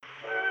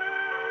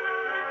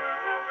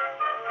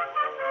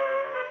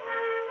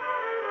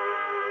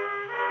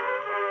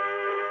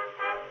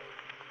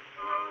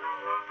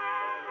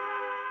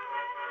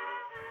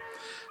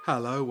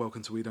Hello,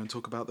 welcome to We Don't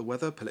Talk About the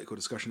Weather. Political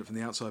discussion from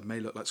the outside may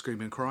look like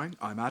screaming and crying.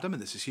 I'm Adam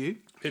and this is Hugh.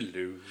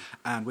 Hello.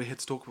 And we're here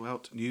to talk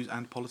about news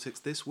and politics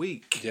this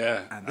week.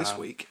 Yeah. And this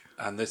week...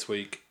 And this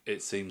week,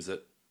 it seems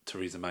that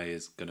Theresa May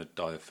is going to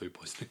die of food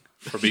poisoning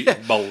from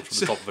eating mould from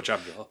the top of a jam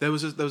jar. There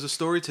was a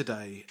story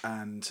today,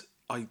 and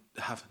I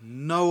have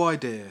no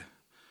idea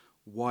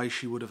why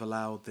she would have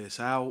allowed this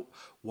out,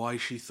 why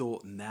she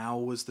thought now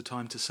was the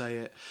time to say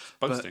it.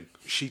 Boasting.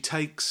 But she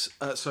takes...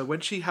 so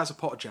when she has a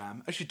pot of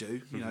jam, as you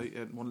do, you know,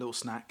 one little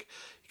snack,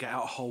 you get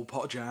out a whole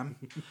pot of jam.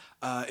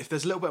 If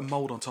there's a little bit of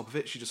mould on top of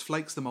it, she just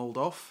flakes the mould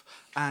off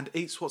and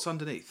eats what's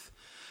underneath.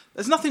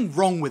 There's nothing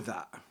wrong with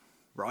that,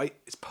 right?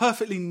 It's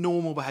perfectly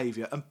normal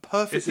behaviour and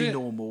perfectly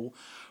normal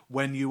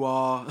when you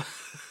are...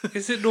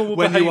 Is it normal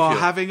when behaviour? you are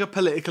having a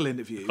political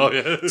interview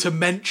to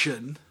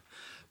mention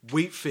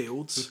wheat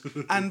fields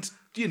and,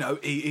 you know,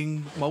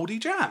 eating mouldy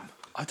jam.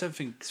 I don't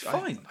think... It's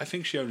fine. I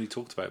think she only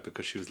talked about it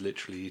because she was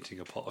literally eating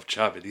a pot of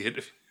jam in the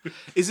interview.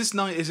 Is this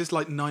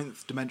like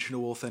ninth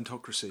dimensional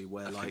authentocracy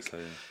where I like... think so,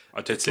 yeah.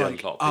 I did see a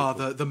lot of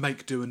people. the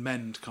make, do and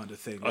mend kind of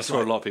thing. I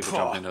saw a lot of people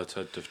jumping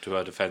to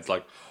her defence,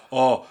 like,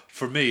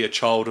 for me, a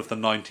child of the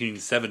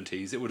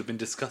 1970s, it would have been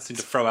disgusting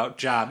to throw out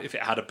jam if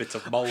it had a bit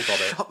of mould on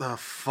it. Shut the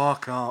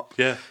fuck up.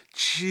 Yeah.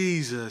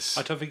 Jesus.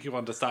 I don't think you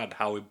understand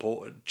how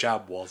important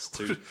jam was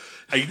to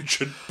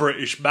ancient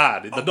British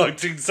man in the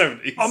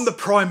 1970s. I'm the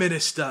Prime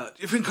Minister.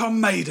 You think I'm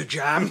made of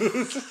jam?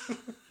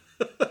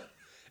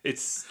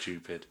 It's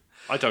stupid.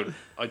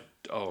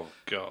 Oh,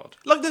 God.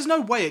 Like, there's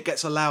no way it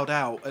gets allowed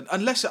out,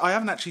 unless I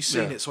haven't actually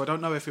seen it, so I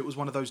don't know if it was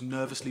one of those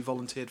nervously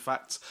volunteered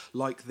facts,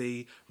 like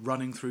the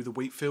running through the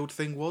wheat field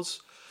thing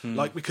was.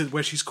 Like, because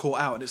where she's caught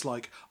out, and it's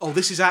like, oh,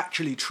 this is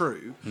actually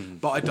true,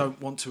 but I don't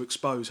want to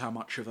expose how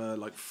much of a,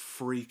 like,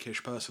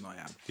 freakish person I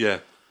am. Yeah.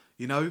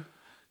 You know?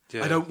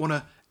 Yeah. I don't want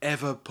to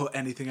ever put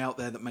anything out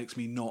there that makes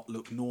me not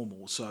look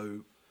normal,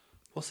 so...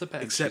 What's the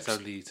bet? Except she's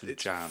only eaten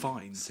it's jam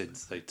fine.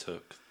 since they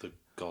took the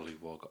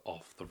gollywog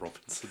off the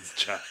Robinson's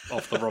jam,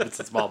 off the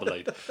Robinson's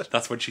marmalade.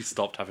 That's when she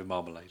stopped having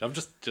marmalade. I'm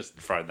just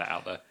throwing that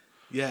out there.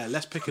 Yeah,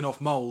 less picking off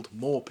mould,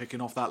 more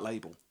picking off that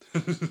label.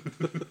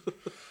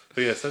 But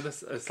yeah, so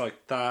it's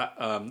like that.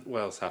 What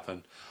else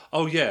happened?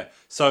 Oh yeah,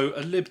 so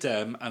a Lib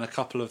Dem and a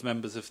couple of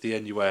members of the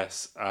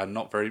NUS, and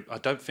I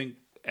don't think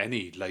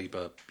any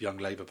young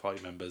Labour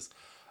Party members,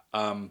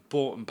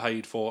 bought and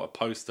paid for a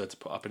poster to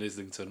put up in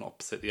Islington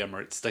opposite the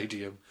Emirates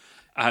Stadium,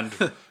 and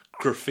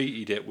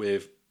graffitied it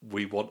with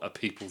 "We want a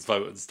people's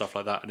vote" and stuff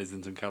like that. And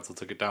Islington Council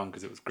took it down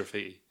because it was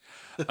graffiti.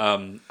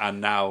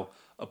 And now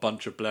a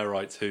bunch of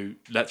Blairites who,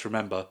 let's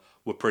remember,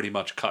 were pretty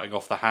much cutting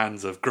off the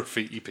hands of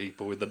graffiti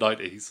people in the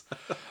 90s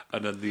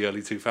and in the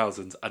early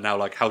 2000s, are now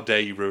like, how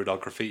dare you ruin our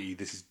graffiti?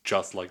 This is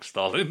just like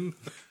Stalin.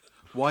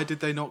 Why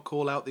did they not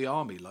call out the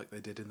army like they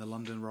did in the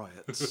London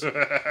riots?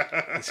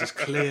 This is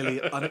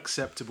clearly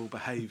unacceptable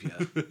behaviour.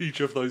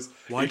 Each of those...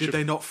 Why did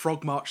they not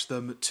frog march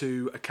them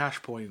to a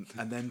cash point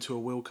and then to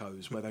a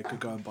Wilko's where they could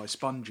go and buy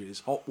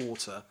sponges, hot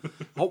water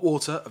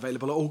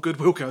available at all good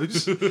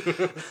Wilko's,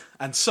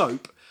 and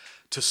soap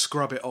to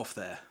scrub it off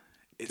there?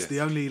 It's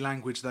the only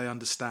language they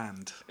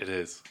understand. It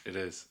is.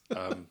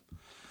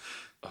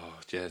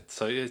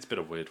 So it's been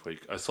a weird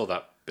week. I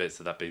saw bits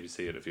of that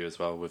BBC interview as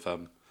well with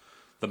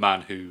the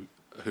man who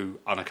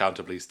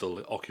unaccountably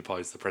still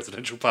occupies the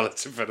presidential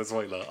palace in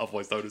Venezuela,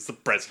 otherwise known as the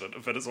president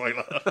of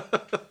Venezuela.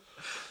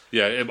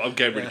 Yeah, I'm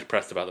getting really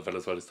depressed about the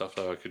Venezuela stuff,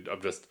 though.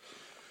 I'm just...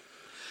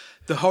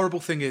 The horrible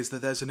thing is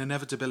that there's an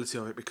inevitability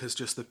of it because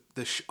just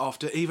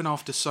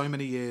after so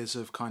many years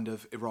of kind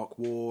of Iraq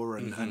war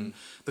and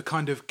the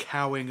kind of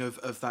cowing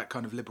of that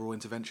kind of liberal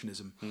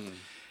interventionism,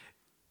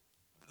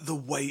 the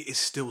weight is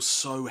still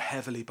so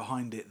heavily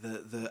behind it.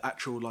 The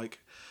actual, like,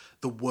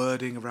 the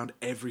wording around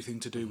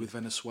everything to do with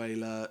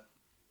Venezuela,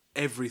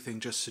 everything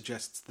just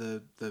suggests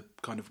the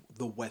kind of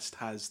the West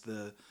has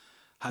the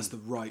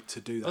right to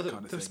do that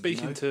kind of thing.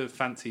 Speaking to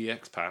fancy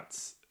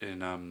expats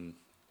in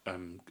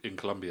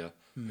Colombia,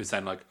 who's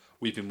saying, like,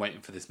 we've been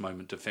waiting for this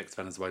moment to fix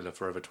Venezuela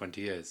for over 20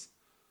 years.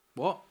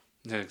 What?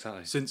 Yeah,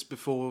 exactly. Since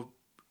before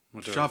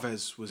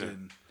Chavez was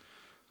in.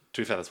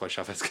 To be fair, that's why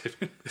Chavez came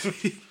in.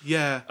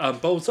 Yeah.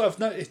 But also,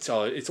 it's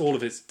all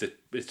of it's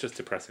just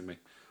depressing me.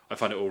 I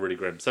find it all really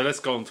grim. So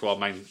let's go on to our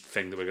main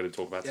thing that we're going to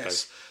talk about today.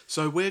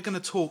 So we're going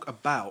to talk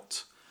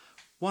about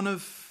one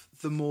of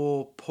the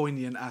more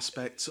poignant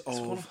aspects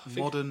of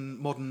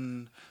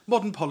modern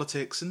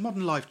politics and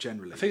modern life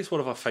generally. I think it's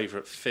one of our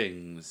favourite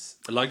things.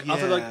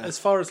 As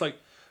far as like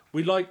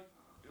we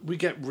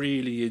get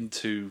really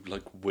into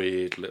like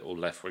weird little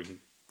left wing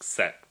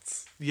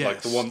sects. Yes,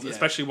 like the ones,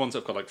 especially ones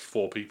that've got like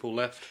 4 people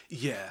left.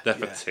 Yeah, they're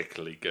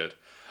particularly good.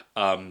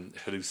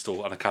 Who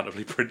still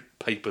unaccountably print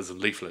papers and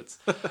leaflets.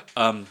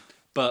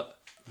 But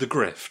the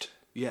grift.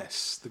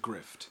 Yes, the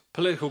grift.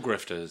 Political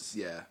grifters.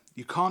 Yeah.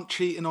 You can't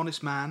cheat an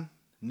honest man,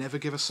 never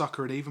give a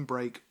sucker an even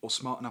break, or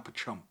smarten up a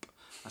chump.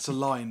 That's a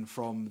line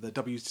from the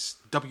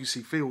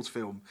W.C. Fields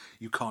film,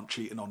 You Can't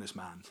Cheat an Honest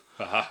Man.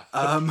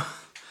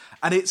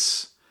 And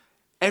it's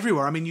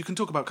everywhere. I mean, you can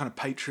talk about kind of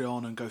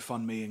Patreon and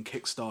GoFundMe and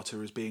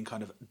Kickstarter as being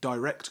kind of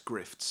direct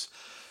grifts.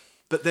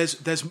 But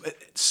there's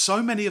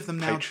so many of them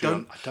now.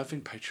 Patreon. I don't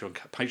think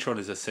Patreon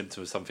is a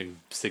symptom of something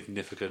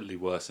significantly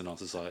worse in our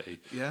society.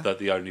 Yeah. That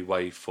the only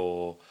way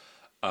for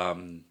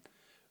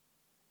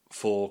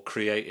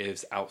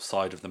creatives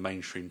outside of the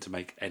mainstream to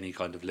make any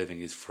kind of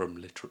living is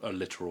from a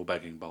literal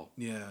begging bowl.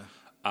 Yeah.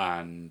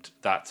 And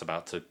that's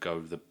about to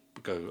go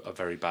a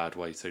very bad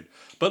way soon.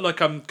 But like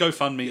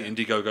GoFundMe,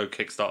 Indiegogo,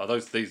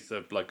 Kickstarter, these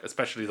are like,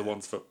 especially the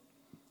ones for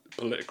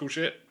political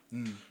shit.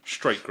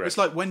 Straight grift. It's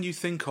like when you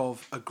think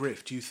of a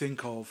grift, you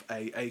think of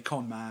a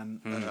con man,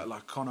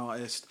 like a con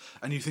artist,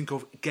 and you think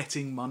of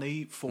getting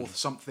money for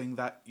something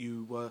that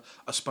you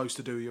are supposed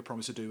to do, you're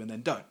promised to do, and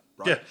then don't.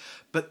 Right? Yeah.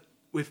 But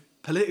with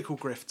political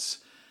grifts,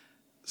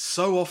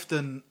 so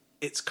often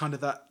it's kind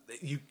of that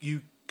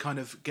you kind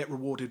of get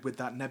rewarded with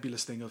that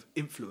nebulous thing of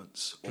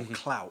influence or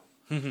clout.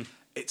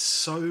 It's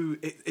so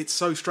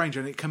strange,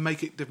 and it can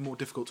make it more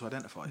difficult to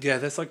identify. Yeah,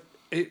 there's like,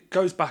 it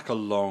goes back a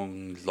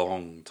long,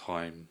 long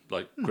time,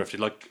 like grifting.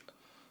 Like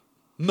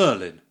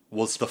Merlin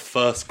was the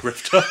first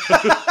grifter,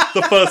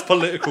 the first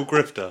political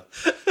grifter,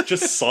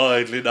 just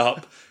sidling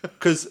up.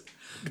 Because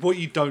what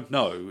you don't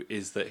know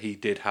is that he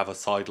did have a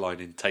sideline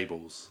in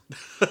tables,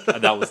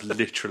 and that was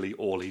literally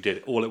all he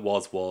did. All it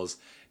was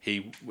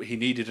he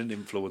needed an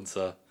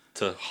influencer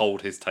to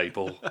hold his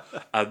table,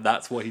 and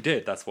that's what he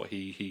did. That's what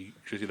he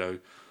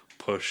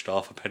pushed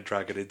Arthur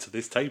Pendragon into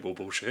this table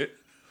bullshit.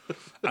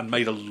 And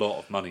made a lot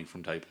of money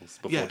from tables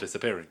before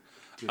disappearing.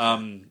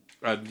 And,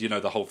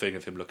 the whole thing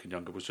of him looking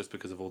younger was just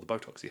because of all the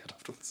Botox he had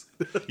afterwards.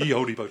 Ye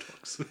holy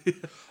Botox.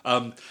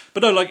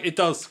 But no, like, it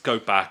does go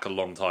back a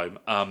long time.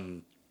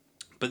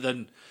 But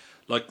then,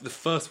 like, the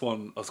first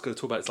one I was going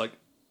to talk about is, like,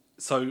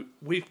 so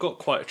we've got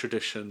quite a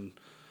tradition,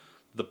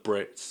 the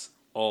Brits,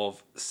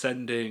 of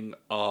sending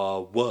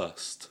our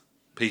worst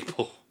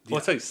people. Well,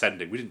 I say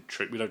sending. We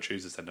don't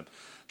choose to send them.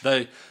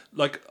 They,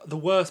 like, the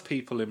worst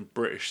people in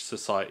British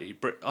society,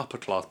 upper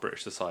class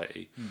British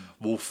society,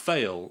 will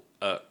fail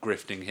at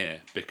grifting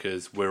here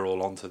because we're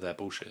all onto their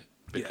bullshit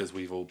because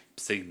we've all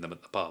seen them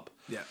at the pub.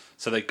 Yeah.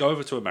 So they go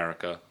over to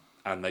America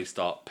and they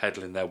start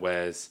peddling their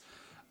wares,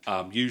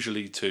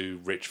 usually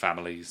to rich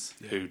families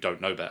who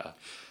don't know better,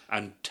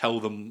 and tell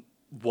them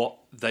what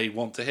they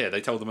want to hear. They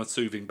tell them a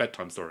soothing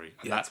bedtime story,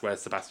 and that's where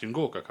Sebastian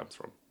Gorka comes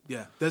from.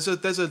 Yeah, there's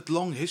a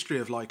long history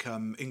of like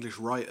English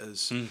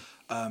writers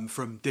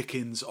from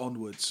Dickens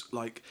onwards,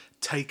 like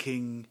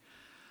taking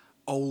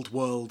old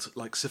world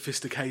like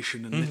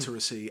sophistication and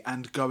literacy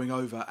and going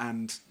over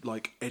and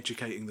like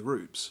educating the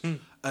rubes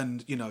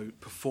and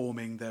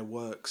performing their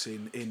works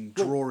in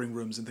drawing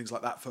rooms and things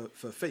like that for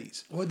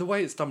fees. Well, the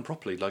way it's done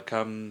properly, like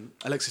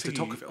Alexis de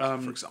Tocqueville,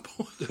 for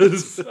example.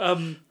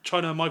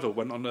 China Miéville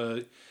went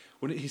on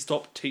when he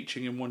stopped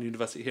teaching in one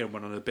university here and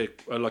went on a big,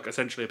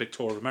 essentially a big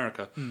tour of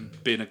America,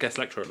 being a guest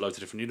lecturer at loads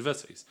of different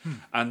universities.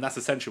 And that's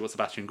essentially what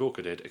Sebastian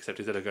Gorka did, except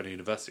instead of going to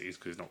universities,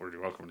 because he's not really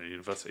welcome in a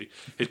university,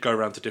 he'd go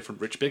around to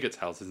different rich bigots'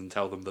 houses and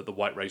tell them that the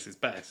white race is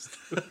best.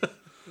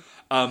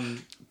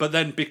 But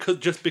then,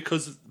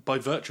 because by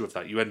virtue of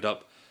that, you end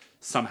up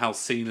somehow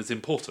seen as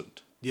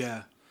important.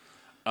 Yeah.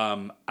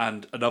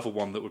 And another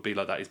one that would be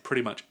like that is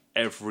pretty much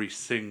every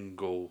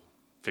single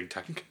think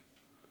tank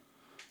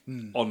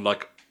on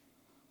like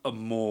a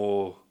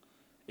more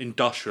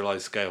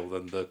industrialized scale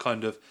than the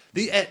kind of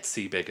the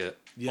Etsy bigot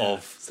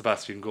of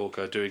Sebastian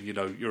Gorka doing,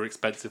 your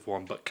expensive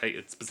one but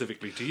catered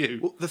specifically to you.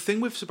 Well, the thing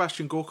with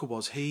Sebastian Gorka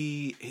was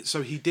he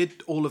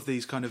did all of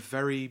these kind of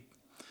very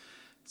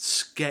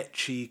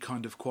sketchy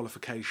kind of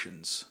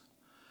qualifications,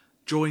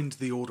 joined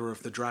the Order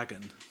of the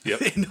Dragon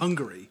in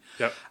Hungary,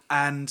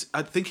 and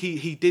I think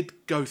he did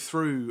go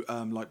through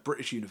like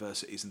British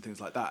universities and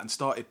things like that and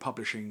started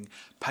publishing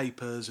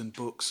papers and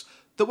books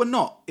that were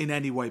not in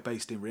any way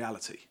based in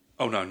reality.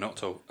 Oh no, not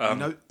at all.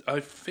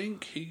 I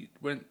think he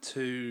went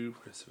to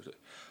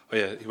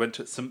he went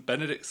to St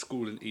Benedict's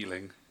School in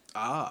Ealing.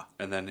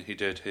 And then he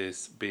did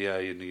his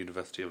BA in the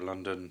University of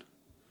London.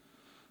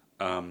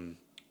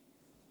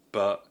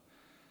 But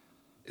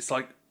it's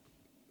like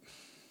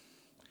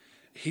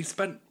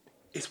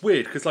it's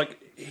weird because like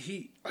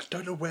I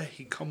don't know where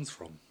he comes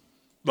from.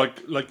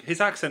 Like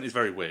his accent is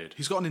very weird.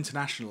 He's got an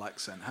international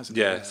accent, hasn't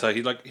he? Yeah, so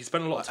he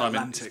spent a lot of time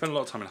Atlantic.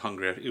 in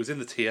Hungary. He was in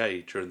the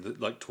TA during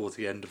towards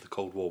the end of the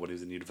Cold War when he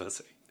was in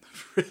university.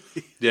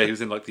 Really? Yeah, he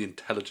was in like the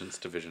intelligence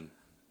division.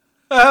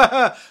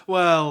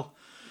 Well,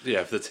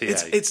 yeah, for the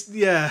TA. It's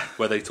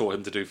where they taught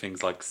him to do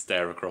things like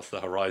stare across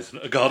the horizon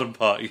at a garden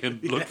party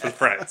and look for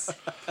threats.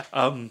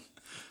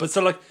 But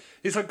so like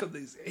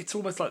it's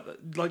almost like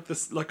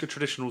a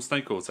traditional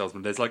snake oil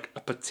salesman. There's like a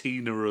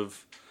patina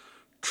of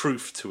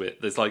truth to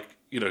it. There's like,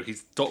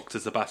 he's Dr.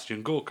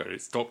 Sebastian Gorka.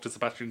 It's Dr.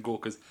 Sebastian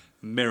Gorka's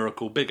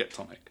miracle bigot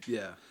tonic.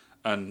 Yeah.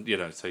 And,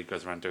 so he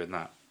goes around doing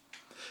that.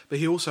 But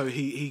he also,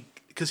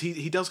 because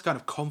he does kind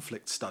of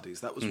conflict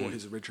studies. That was what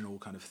his original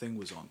kind of thing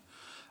was on.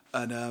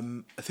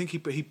 And I think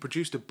he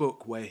produced a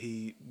book where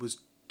he was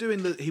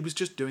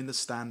just doing the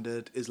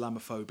standard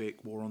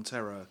Islamophobic war on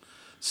terror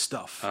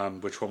stuff.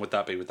 Which one would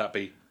that be? Would that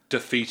be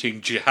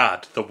Defeating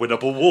Jihad, the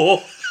Winnable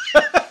War?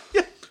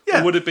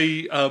 Yeah. Or would it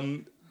be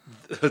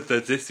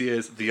this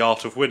year's The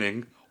Art of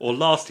Winning, or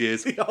last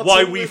year's Art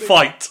Why of We Winning.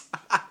 Fight.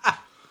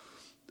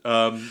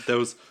 There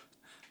was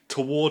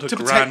Toward a To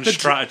protect Grand the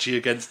Strategy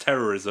Against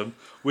Terrorism,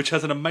 which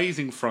has an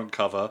amazing front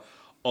cover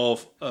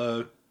of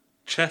a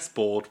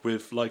chessboard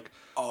with like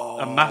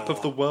a map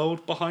of the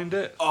world behind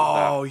it.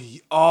 Oh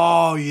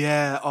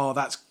yeah. Oh,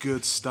 that's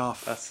good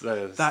stuff.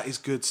 That Is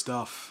good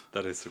stuff.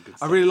 is some good I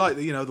stuff. really like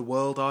that. The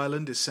world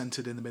island is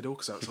centered in the middle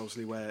because that's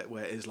obviously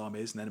where Islam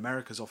is, and then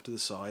America's off to the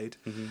side.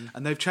 Mm-hmm.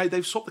 And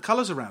they've swapped the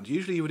colours around.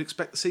 Usually, you would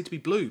expect the sea to be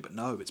blue, but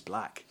no, it's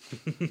black.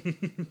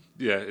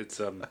 Yeah,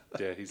 it's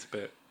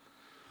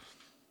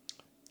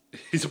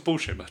he's a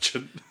bullshit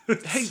merchant.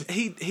 He's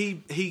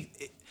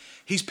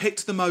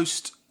picked the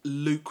most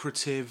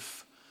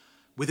lucrative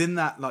within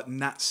that like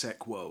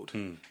NatSec world.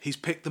 He's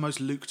picked the most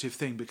lucrative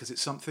thing because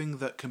it's something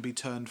that can be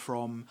turned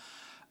from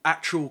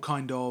actual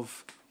kind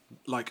of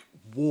like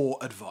war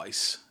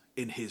advice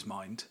in his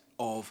mind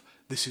of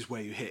this is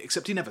where you hit,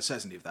 except he never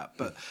says any of that,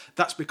 but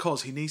that's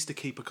because he needs to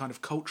keep a kind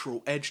of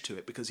cultural edge to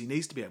it, because he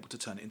needs to be able to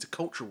turn it into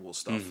cultural war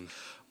stuff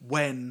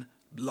when,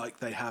 like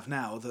they have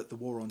now, that the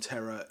war on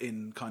terror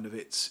in kind of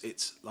its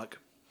like,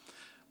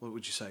 what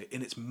would you say,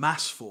 in its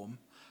mass form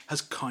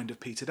has kind of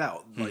petered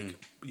out. Like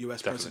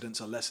US presidents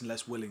are less and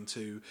less willing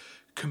to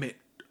commit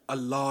a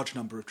large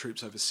number of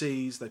troops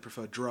overseas. They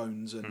prefer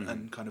drones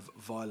and kind of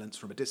violence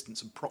from a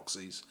distance and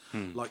proxies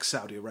like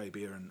Saudi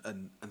Arabia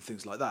and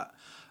things like that.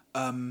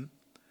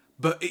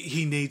 But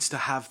he needs to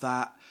have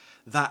that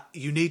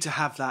you need to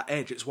have that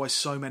edge. It's why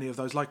so many of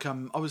those, like I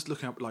was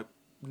looking up, like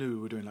knew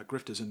we were doing like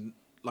grifters, and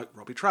like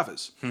Robbie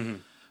Travers.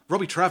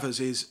 Robbie Travers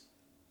is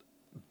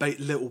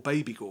little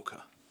baby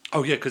Gorka.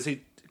 Oh yeah, because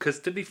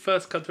didn't he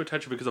first come to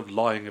attention because of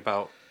lying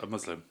about a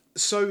Muslim?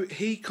 So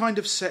he kind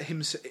of set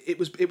him. It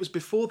was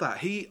before that.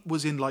 He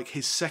was in like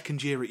his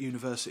second year at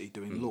university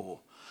doing law,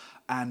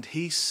 and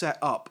he set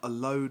up a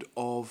load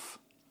of.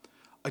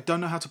 I don't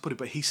know how to put it,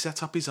 but he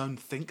set up his own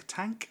think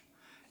tank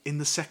in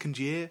the second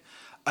year,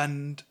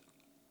 and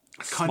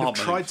kind of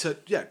tried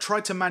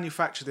to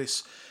manufacture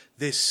this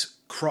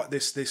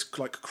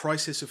like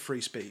crisis of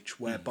free speech,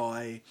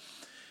 whereby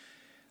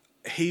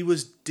he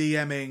was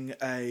DMing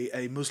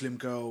a Muslim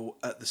girl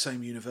at the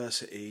same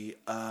university,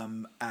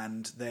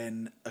 and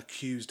then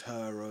accused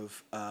her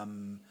of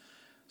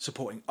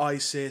supporting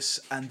ISIS.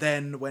 And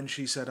then when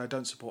she said, "I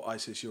don't support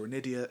ISIS, you're an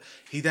idiot,"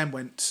 he then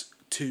went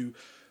to.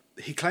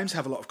 He claims to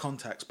have a lot of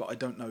contacts, but I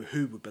don't know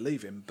who would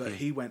believe him. But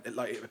he went,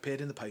 like, it appeared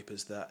in the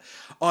papers that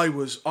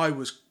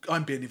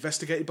I'm being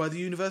investigated by the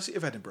University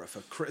of Edinburgh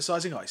for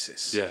criticising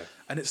ISIS. Yeah.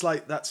 And it's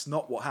like, that's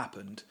not what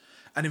happened.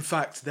 And in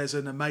fact, there's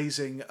an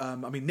amazing,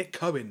 Nick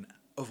Cohen,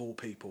 of all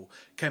people,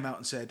 came out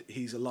and said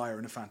he's a liar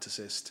and a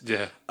fantasist.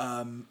 Yeah.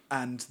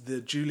 And the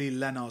Julie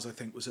Lenars, I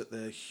think, was at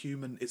the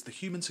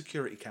Human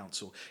Security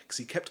Council, because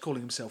he kept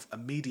calling himself a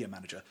media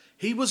manager.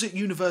 He was at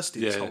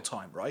university this whole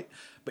time, right?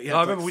 But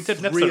I remember we did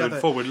an episode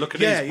before. We'd look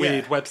at his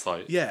weird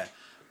website. Yeah.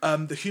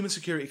 The Human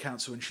Security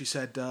Council, and she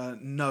said,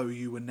 no,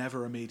 you were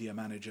never a media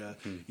manager.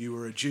 You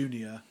were a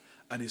junior.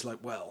 And he's like,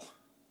 well,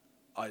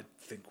 I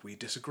think we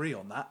disagree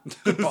on that.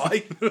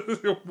 Goodbye.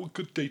 Well,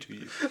 good day to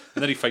you.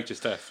 And then he faked his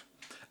death.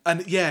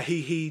 And yeah,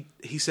 he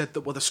said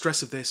that, well, the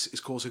stress of this is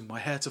causing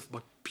my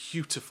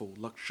beautiful,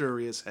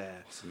 luxurious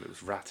hair. It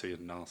was ratty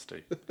and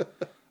nasty.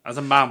 As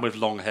a man with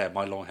long hair,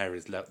 my long hair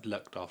is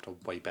looked after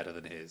way better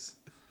than his.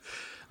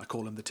 I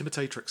call him the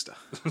Timotei Trickster.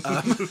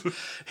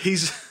 He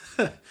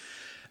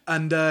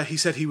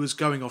said he was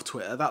going off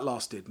Twitter. That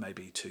lasted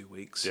maybe 2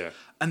 weeks. Yeah.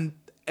 And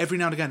every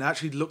now and again, I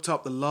actually looked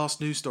up the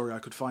last news story I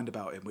could find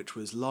about him, which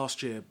was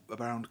last year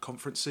around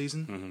conference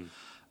season.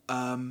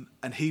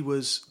 And he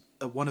was...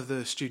 one of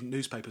the student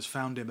newspapers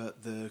found him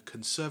at the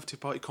Conservative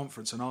Party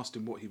conference and asked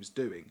him what he was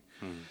doing.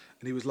 And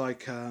he was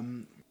like,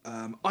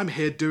 I'm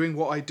here doing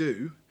what I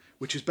do,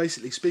 which is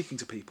basically speaking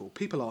to people.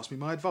 People ask me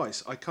my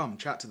advice. I come,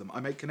 chat to them.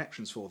 I make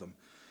connections for them.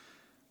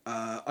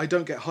 I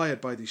don't get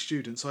hired by these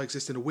students. I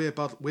exist in a weird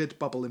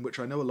bubble in which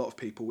I know a lot of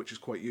people, which is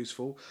quite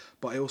useful.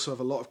 But I also have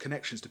a lot of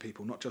connections to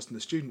people, not just in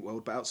the student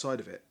world, but outside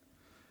of it.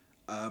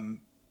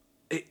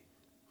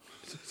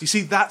 You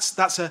see,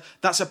 that's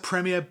a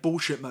premier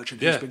bullshit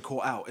merchant who's been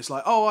caught out. It's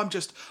like, oh,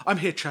 I'm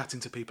here chatting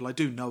to people. I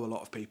do know a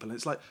lot of people. And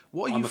it's like,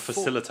 what are you for?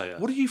 I'm a facilitator.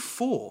 What are you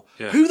for?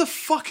 Yeah. Who the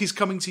fuck is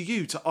coming to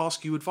you to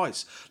ask you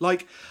advice?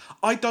 Like,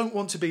 I don't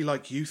want to be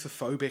like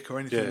youthophobic or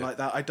anything like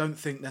that. I don't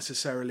think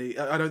necessarily.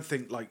 I don't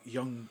think like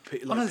young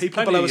people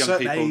below a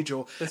certain age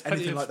or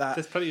anything like that.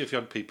 There's plenty of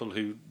young people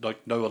who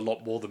like know a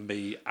lot more than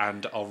me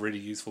and are really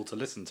useful to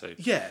listen to.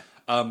 Yeah.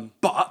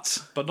 But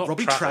not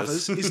Robbie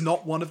Travers. Travers is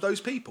not one of those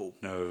people.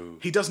 No.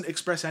 He doesn't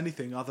express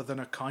anything other than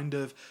a kind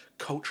of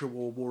culture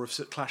war of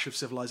clash of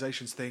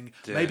civilizations thing.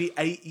 Yeah. Maybe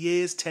 8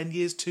 years, 10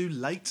 years too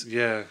late.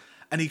 Yeah.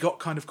 And he got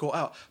kind of caught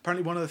out.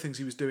 Apparently one of the things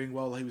he was doing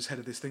while he was head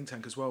of this think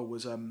tank as well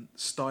was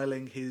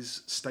styling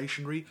his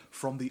stationery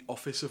from the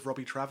office of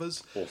Robbie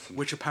Travers. Awesome.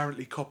 Which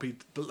apparently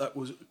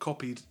was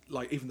copied,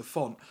 like even the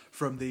font,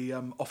 from the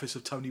office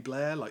of Tony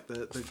Blair, like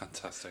the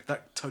Fantastic.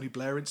 that Tony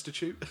Blair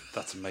Institute.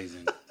 That's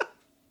amazing.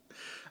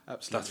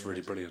 Absolutely. That's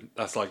really brilliant.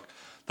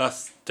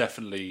 That's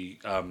definitely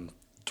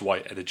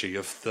Dwight energy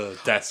of the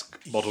desk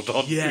modelled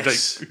on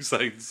Yes.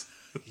 Hussein's.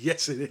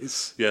 Yes, it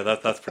is. Yeah,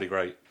 that's pretty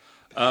great.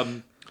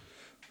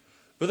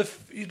 But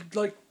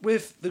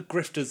with the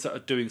grifters that are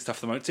doing stuff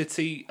at the moment, did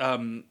see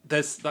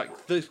there's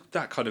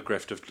that kind of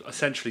grift of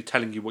essentially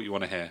telling you what you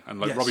want to hear, and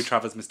Yes. Robbie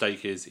Travers'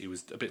 mistake is he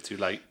was a bit too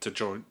late to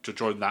join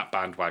that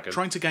bandwagon.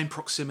 Trying to gain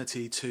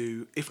proximity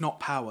to, if not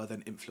power,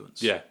 then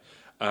influence. Yeah,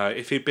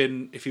 if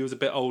he was a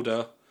bit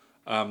older,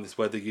 this is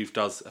where the youth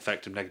does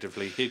affect him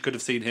negatively. He could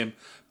have seen him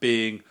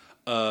being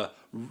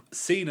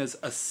seen as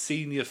a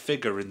senior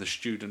figure in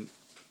student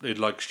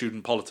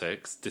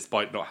politics,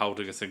 despite not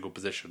holding a single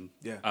position.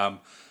 Yeah.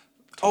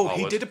 Tom He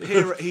Harwood. did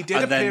appear. He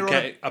did appear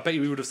on. I bet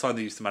you he would have signed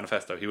the Euston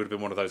Manifesto. He would have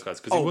been one of those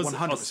guys because he was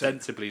 100%.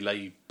 ostensibly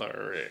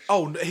Labourish.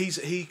 Oh,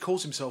 he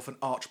calls himself an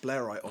arch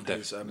Blairite on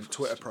his Definitely, of course.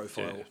 Twitter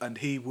profile, Yeah. and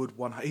he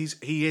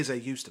is a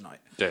Eustonite.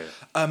 Yeah.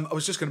 I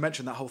was just going to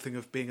mention that whole thing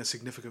of being a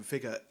significant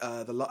figure.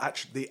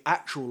 The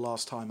actual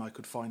last time I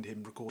could find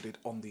him recorded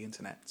on the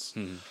internet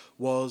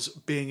was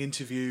being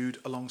interviewed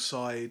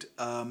alongside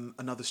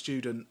another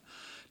student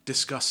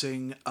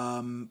discussing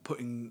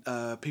putting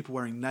people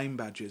wearing name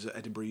badges at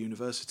Edinburgh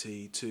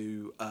University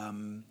to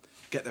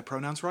get their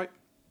pronouns right.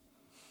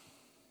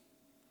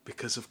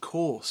 Because of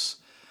course,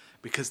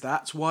 because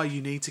that's why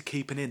you need to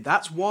keep an in.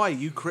 That's why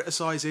you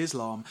criticise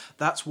Islam.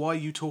 That's why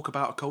you talk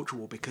about a culture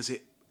war, because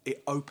it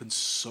opens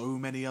so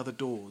many other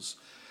doors.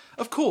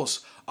 Of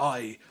course,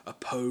 I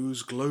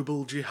oppose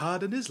global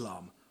jihad and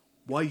Islam.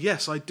 Why,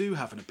 yes, I do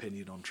have an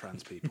opinion on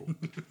trans people.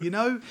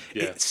 Yeah.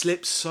 It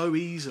slips so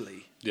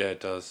easily. Yeah,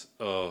 it does.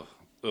 Oh.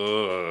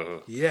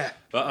 Yeah.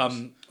 But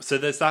so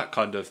there's that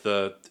kind of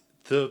the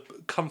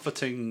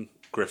comforting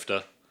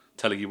grifter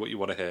telling you what you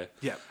want to hear.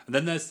 Yeah. And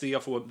then there's the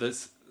other one.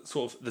 There's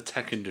sort of the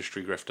tech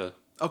industry grifter.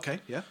 Okay,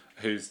 yeah.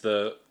 Who's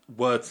the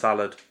word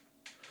salad.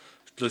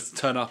 Let's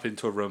turn up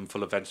into a room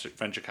full of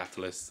venture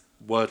capitalists,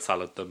 word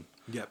salad them.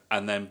 Yep.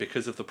 And then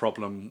because of the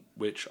problem,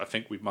 which I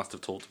think we must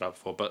have talked about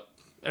before, but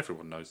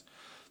everyone knows,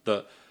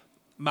 that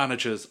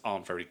managers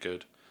aren't very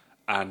good.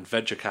 And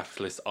venture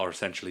capitalists are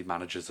essentially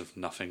managers of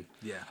nothing.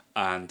 Yeah.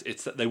 And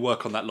it's that they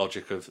work on that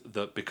logic of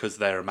that because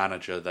they're a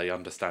manager, they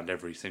understand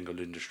every single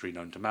industry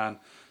known to man.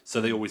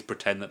 So they always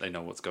pretend that they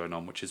know what's going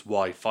on, which is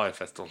why Fire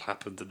Festival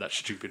happened and that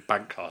stupid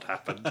bank card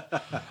happened.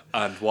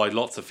 And why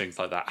lots of things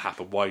like that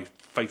happen. Why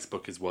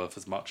Facebook is worth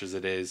as much as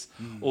it is.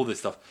 All this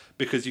stuff.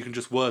 Because you can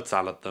just word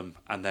salad them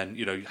and then,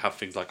 you have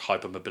things like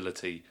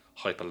hypermobility,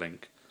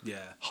 hyperlink.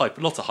 Yeah.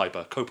 Lots of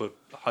hyper global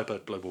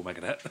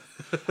meganet,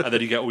 and then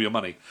you get all your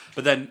money.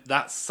 But then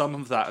some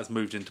of that has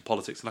moved into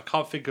politics, and I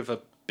can't think of a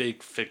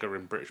big figure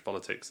in British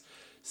politics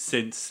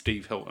since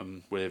Steve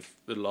Hilton with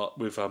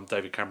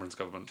David Cameron's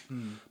government.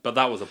 But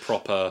that was a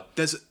proper.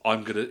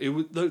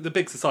 The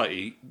big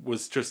society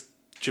was just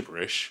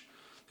gibberish.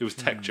 It was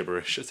tech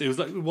gibberish. It was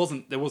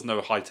there was no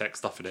high tech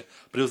stuff in it,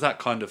 but it was that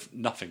kind of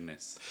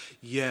nothingness.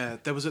 Yeah,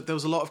 there was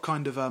a lot of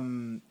kind of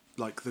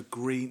like the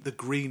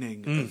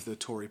greening of the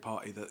Tory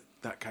party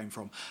that came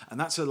from, and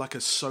that's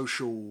a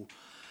social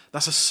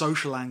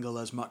angle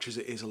as much as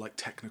it is a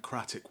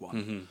technocratic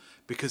one,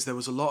 because there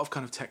was a lot of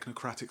kind of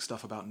technocratic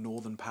stuff about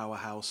Northern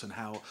Powerhouse and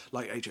how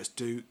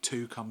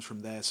HS2 comes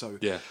from there. So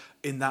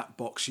in that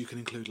box you can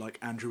include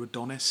Andrew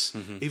Adonis,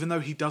 even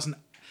though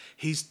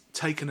he's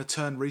taken a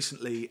turn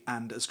recently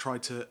and has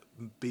tried to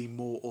be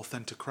more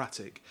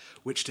authenticratic,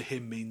 which to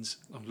him means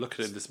I'm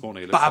looking at him this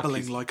morning.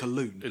 Babbling like a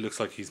loon. It looks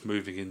like he's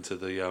moving into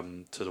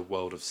the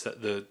world of a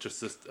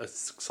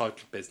side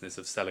business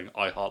of selling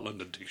I Heart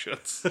London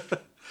t-shirts.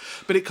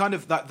 But it kind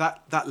of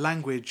that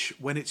language,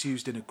 when it's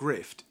used in a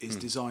grift, is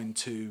designed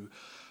to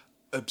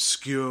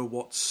obscure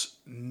what's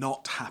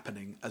not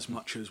happening as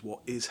much as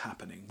what is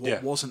happening.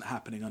 What wasn't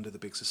happening under the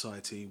big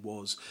society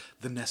was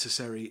the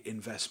necessary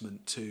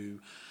investment to,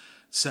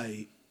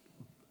 say,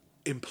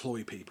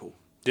 employ people.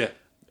 Yeah.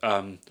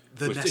 The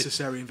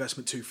necessary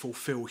investment to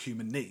fulfill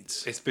human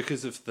needs. It's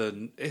because of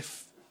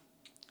if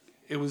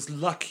it was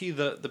lucky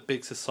that the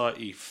big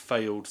society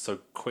failed so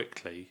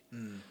quickly,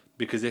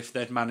 because if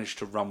they'd managed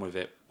to run with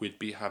it, we'd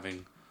be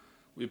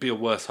a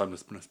worse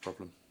homelessness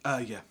problem.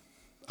 Yeah.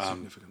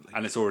 Significantly.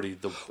 And it's already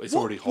What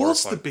horrifying.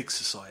 was the big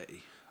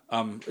society?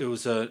 It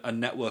was a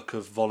network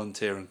of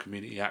volunteer and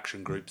community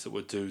action groups that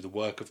would do the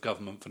work of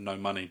government for no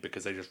money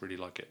because they just really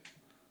like it.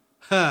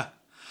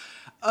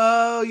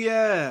 Oh,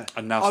 yeah.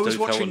 And now Steve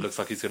Hilton looks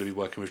like he's going to be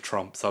working with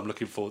Trump, so I'm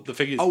looking forward. The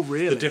thing is,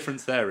 really? The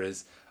difference there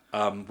is,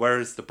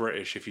 whereas the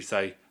British, if you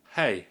say,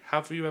 hey,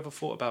 have you ever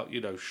thought about,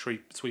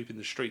 sweeping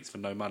the streets for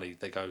no money?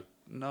 They go,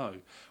 no.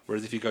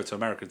 Whereas if you go to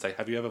America and say,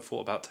 have you ever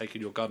thought about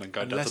taking your gun and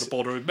going down to the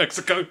border with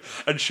Mexico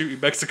and shooting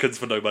Mexicans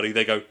for no money?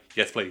 They go,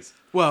 yes, please.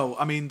 Well,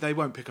 I mean, they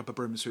won't pick up a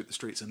broom and sweep the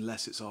streets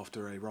unless it's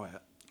after a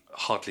riot.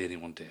 Hardly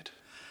anyone did.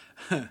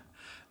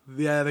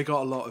 Yeah, they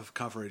got a lot of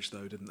coverage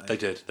though, didn't they?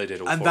 They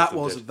did. All and that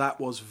was that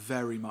was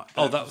very much.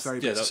 That was very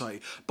big society.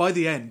 By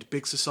the end,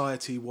 big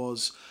society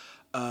was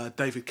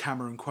David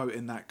Cameron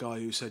quoting that guy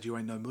who said, "You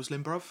ain't no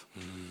Muslim, bruv."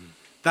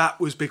 that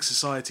was big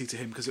society to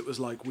him, because it was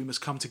like, we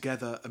must come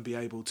together and be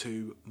able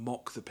to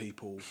mock the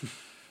people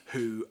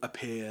who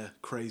appear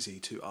crazy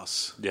to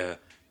us. Yeah.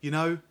 You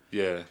know?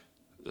 Yeah.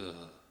 Ugh.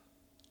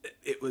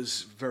 It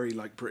was very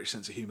like British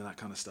sense of humour, that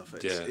kind of stuff.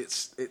 Yeah.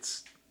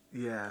 It's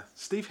yeah.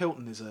 Steve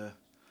Hilton is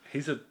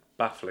he's a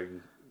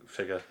baffling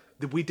figure.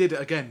 We did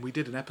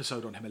an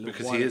episode on him a little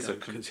Because while he is ago,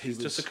 because he's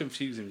was just a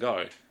confusing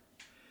guy.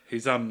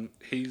 He's I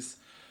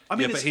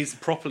mean, but he's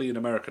properly in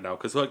America now,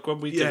 because like when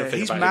we did yeah, a thing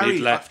he's about married. him,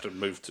 he'd left and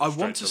moved to I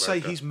want to say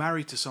America. he's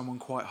married to someone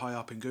quite high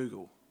up in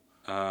Google.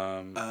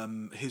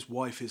 His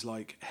wife is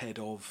like head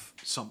of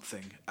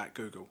something at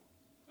Google.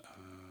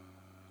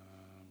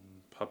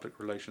 Public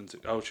relations.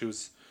 Oh, she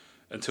was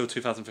until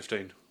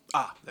 2015.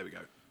 Ah, there we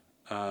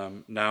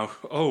go. Now,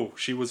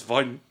 she was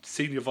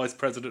senior vice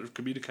president of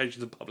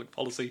communications and public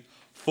policy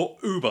for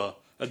Uber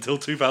until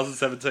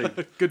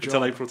 2017. Good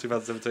Until job. April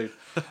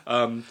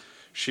 2017.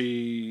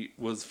 She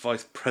was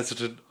vice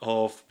president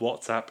of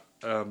WhatsApp,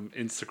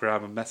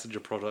 Instagram, and Messenger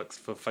products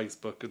for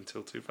Facebook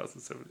until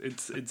 2007.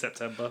 In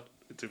September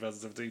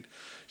 2017.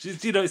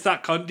 She's, it's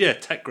that kind. Yeah,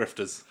 tech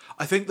grifters.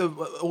 I think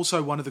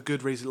also one of the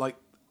good reasons, like,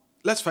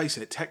 let's face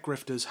it, tech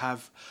grifters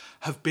have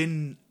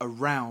been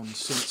around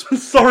since.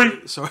 Sorry.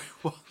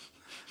 What?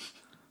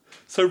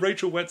 So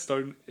Rachel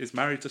Whetstone is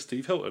married to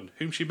Steve Hilton,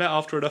 whom she met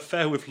after an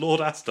affair with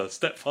Lord Astor,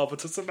 stepfather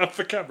to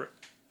Samantha Cameron.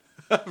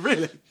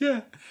 Really?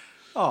 Yeah.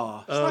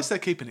 Oh, it's nice they're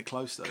keeping it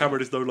close, though.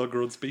 Cameron is no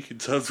longer on speaking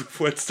terms with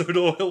Whetstone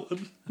or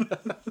Hilton.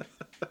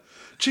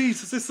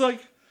 Jesus, it's like,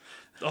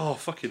 oh,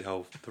 fucking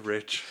hell, the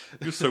rich.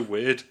 You're so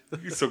weird.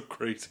 You're so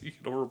crazy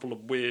and horrible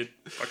and weird.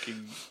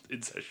 Fucking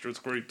incestuous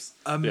groups.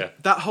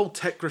 That whole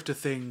tech grifter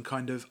thing,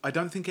 kind of, I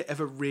don't think it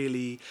ever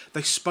really.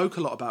 They spoke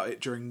a lot about it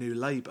during New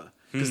Labour,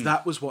 because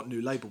that was what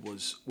New Labour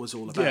was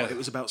all about. Yeah. It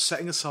was about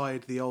setting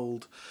aside the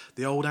old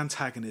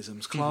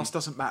antagonisms. Class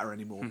doesn't matter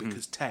anymore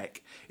because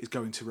tech is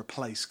going to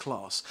replace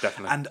class.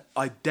 Definitely. And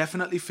I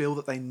definitely feel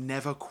that they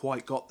never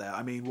quite got there.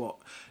 I mean,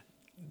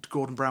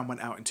 Gordon Brown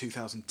went out in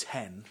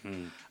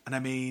 2010, and I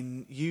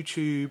mean,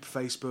 YouTube,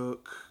 Facebook,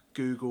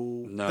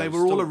 Google, they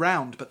were all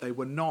around, but they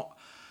were not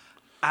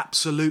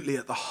absolutely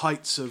at the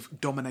heights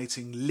of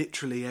dominating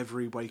literally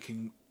every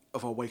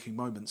our waking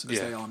moments as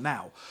they are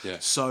now. Yeah.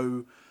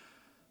 So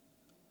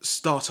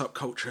startup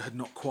culture had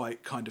not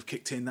quite kind of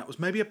kicked in. That was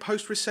maybe a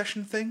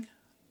post-recession thing.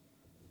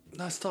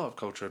 No, startup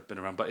culture had been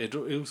around, but it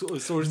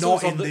was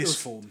Not in this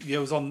form. Yeah,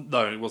 it was on.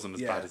 No, it wasn't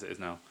as Yeah. bad as it is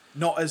now.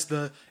 Not as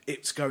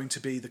it's going to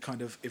be the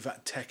kind of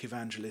tech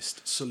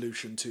evangelist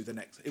solution to the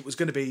next. It was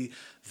going to be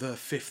the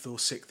 5th or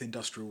 6th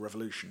industrial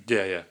revolution.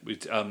 Yeah.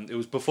 It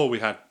was before we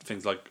had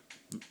things like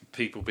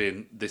people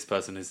being, this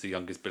person is the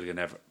youngest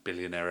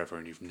billionaire ever,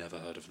 and you've never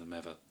heard of them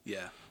ever.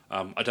 Yeah.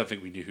 I don't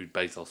think we knew who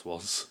Bezos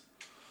was.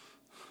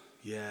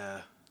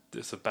 Yeah.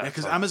 It's a bad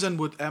because time.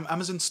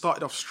 Amazon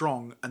started off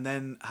strong and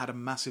then had a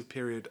massive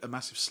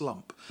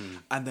slump,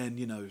 and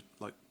then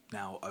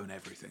now own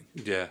everything.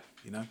 Yeah.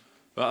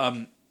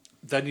 But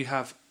then you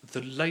have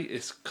the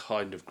latest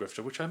kind of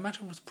grifter, which I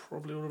imagine was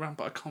probably all around,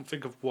 but I can't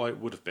think of why it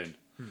would have been.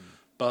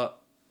 But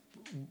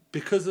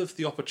because of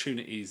the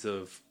opportunities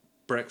of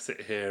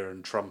Brexit here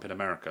and Trump in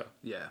America,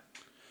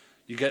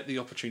 you get the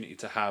opportunity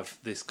to have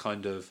this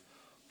kind of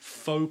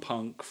faux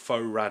punk,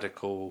 faux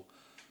radical,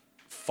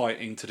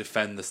 fighting to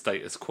defend the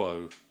status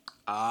quo.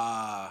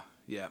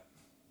 Yeah.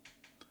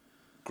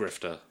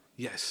 Grifter.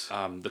 Yes.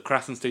 The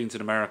Krasensteins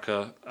in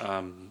America,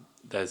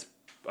 there's,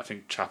 I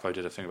think Chapo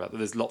did a thing about that.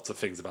 There's lots of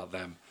things about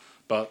them.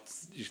 But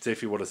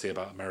if you want to see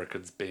about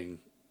Americans being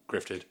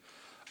grifted,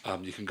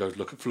 you can go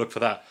look for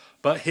that.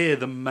 But here,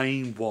 the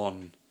main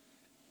one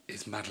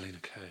is Madalena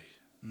Kay.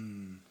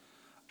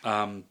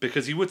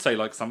 Because you would say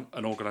like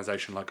an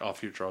organisation like Our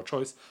Future, Our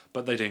Choice,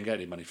 but they didn't get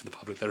any money from the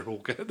public.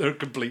 They're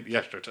completely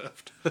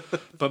astroturfed.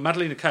 But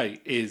Madalena Kay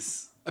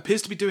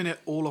appears to be doing it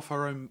all off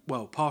her own.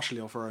 Well,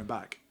 partially off her own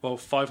back. Well,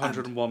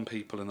 501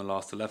 people in the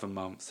last 11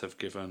 months have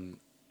given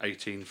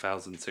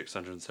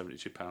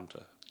 £18,672 to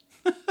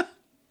her.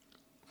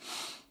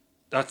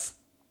 That's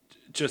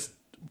just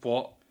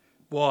what?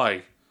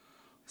 Why?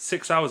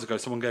 6 hours ago,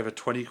 someone gave her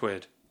 20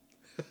 quid.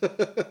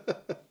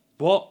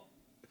 What?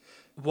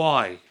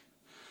 Why?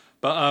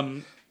 But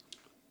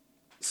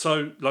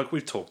so like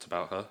we've talked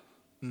about her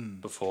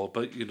before,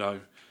 but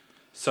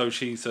so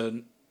she's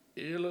an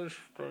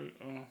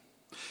illustrator.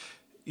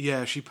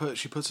 Yeah, she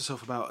puts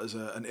herself about as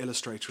an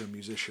illustrator and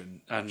musician,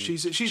 and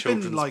she's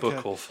children's been like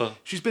book author.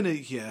 She's been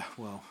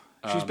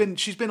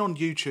she's been on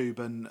YouTube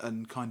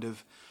and kind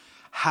of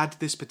had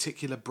this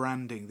particular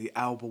branding, the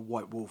Alba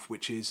White Wolf,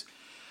 which is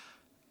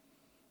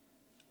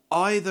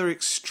either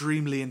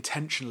extremely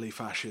intentionally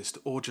fascist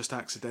or just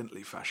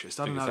accidentally fascist.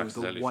 I don't know.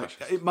 The white.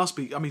 Fascist. It must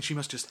be. I mean, she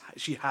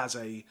has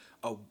a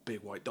big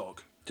white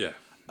dog. Yeah.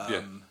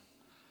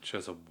 She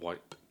has a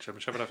white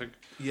German Shepherd, I think.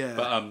 Yeah.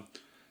 But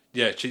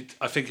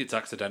I think it's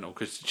accidental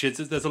because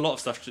there's a lot of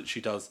stuff that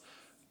she does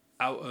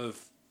out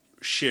of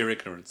sheer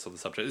ignorance on the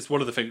subject. It's one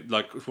of the things,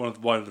 like one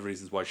of the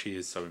reasons why she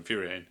is so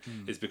infuriating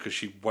is because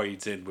she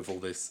wades in with all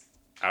this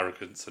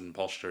arrogance and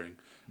posturing,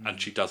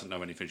 and she doesn't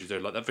know anything she's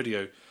doing. Like that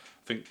video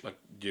I think like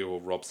you or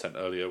Rob sent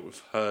earlier,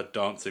 with her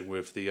dancing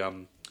with the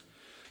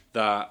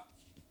that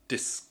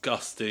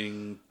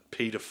disgusting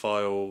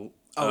paedophile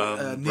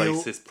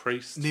racist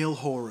priest, Neil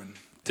Horan.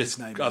 His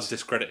name is.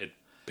 Discredited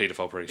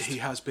paedophile priest.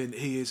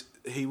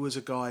 He was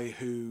a guy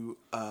who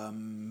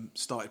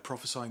started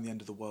prophesying the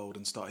end of the world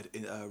and started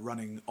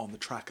running on the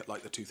track at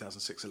like the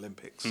 2006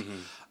 Olympics,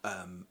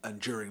 and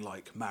during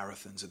like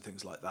marathons and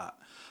things like that.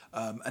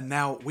 And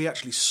now we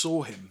actually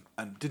saw him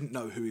and didn't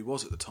know who he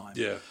was at the time.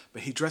 Yeah.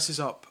 But he dresses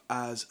up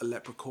as a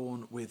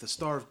leprechaun with a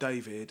Star of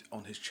David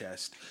on his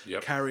chest,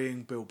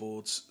 carrying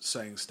billboards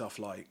saying stuff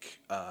like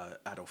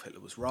Adolf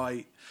Hitler was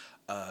right,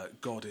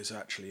 God is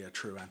actually a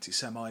true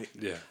anti-Semite.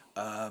 Yeah.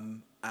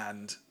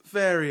 And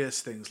various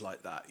things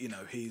like that. You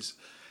know, he's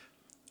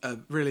a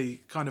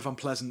really kind of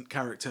unpleasant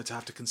character to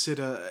have to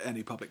consider at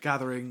any public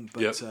gathering,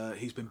 but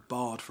he's been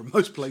barred from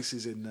most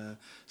places in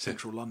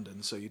central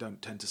London, so you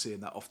don't tend to see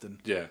him that often.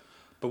 Yeah.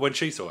 But when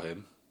she saw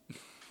him,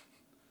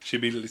 she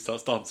immediately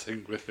starts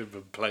dancing with him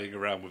and playing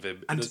around with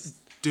him. And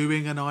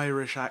doing an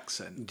Irish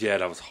accent. Yeah,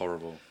 that was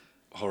horrible.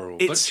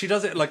 Horrible. But she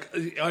does it like,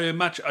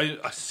 I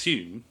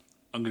assume...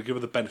 I'm going to give her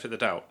the benefit of the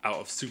doubt out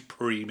of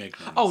supreme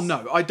ignorance. Oh,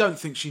 no, I don't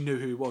think she knew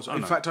who he was.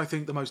 In fact, I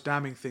think the most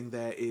damning thing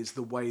there is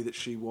the way that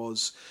she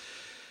was...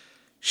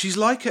 She's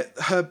like...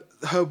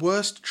 Her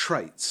worst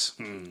traits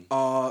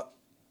are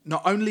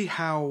not only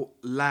how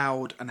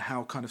loud and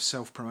how kind of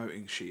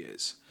self-promoting she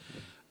is.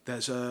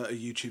 There's a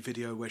YouTube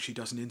video where she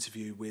does an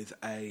interview with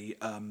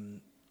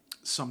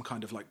some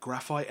kind of like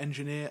graphite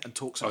engineer and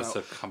talks about... it's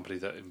a company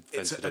that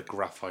invented a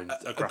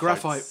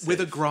graphite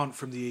with a grant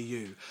from the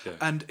EU. Yeah.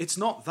 And it's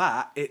not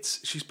that,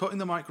 she's putting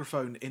the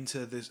microphone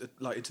into this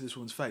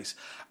woman's face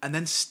and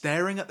then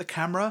staring at the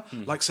camera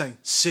like saying,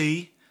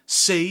 see,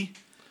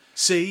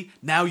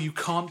 now you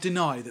can't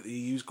deny that the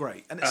EU's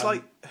great. And it's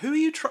like, who are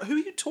you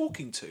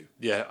talking to?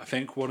 Yeah, I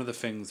think one of the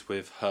things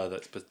with her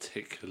that's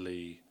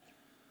particularly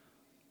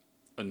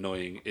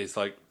annoying is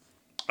like,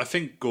 I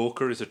think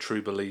Gawker is a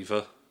true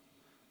believer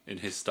in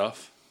his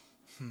stuff.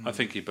 I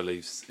think he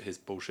believes his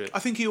bullshit. I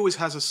think he always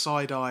has a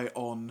side eye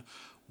on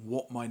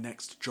what my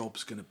next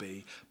job's going to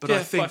be. But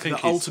I think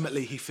that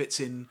ultimately he fits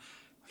in.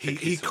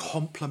 He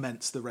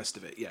complements the rest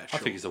of it. Yeah, sure.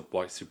 I think he's a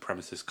white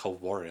supremacist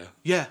Cold Warrior.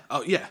 Yeah.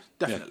 Oh, yeah.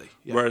 Definitely.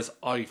 Yeah. Whereas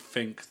I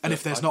think, and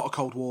if there's not a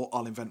Cold War,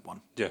 I'll invent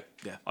one. Yeah.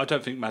 Yeah. I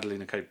don't think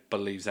Madalena Kay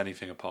believes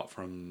anything apart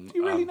from.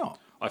 You really not?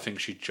 I think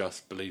she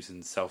just believes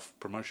in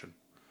self-promotion.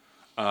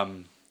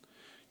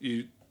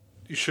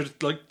 You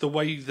should, like, the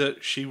way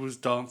that she was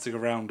dancing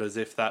around as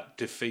if that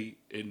defeat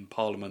in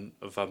Parliament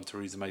of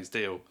Theresa May's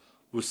deal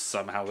was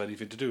somehow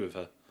anything to do with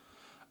her.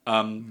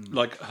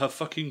 Like, her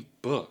fucking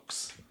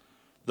books,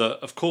 that,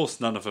 of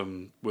course, none of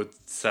them would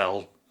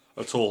sell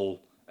at all,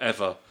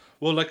 ever.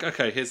 Well, like,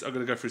 okay, I'm going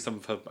to go through some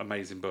of her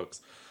amazing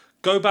books.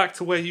 Go back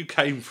to where you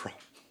came from.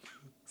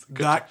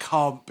 That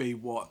can't be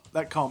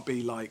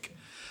like...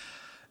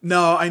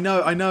 No, I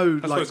know. I know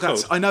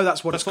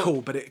that's what it's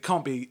called, but it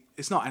can't be.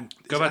 It's not.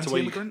 Go back to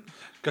where you came.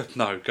 Go back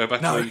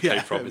to where you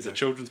came from. It's a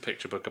children's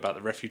picture book about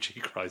the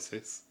refugee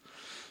crisis,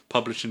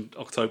 published in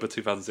October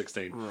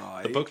 2016.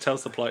 Right. The book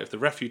tells the plight of the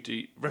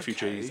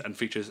refugees and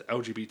features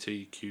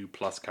LGBTQ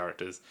plus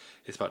characters.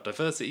 It's about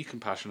diversity,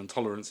 compassion, and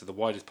tolerance in the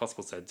widest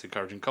possible sense,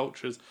 encouraging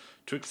cultures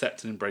to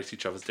accept and embrace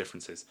each other's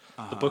differences.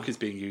 The book is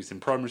being used in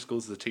primary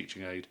schools as a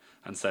teaching aid,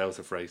 and sales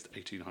have raised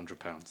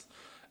 £1,800.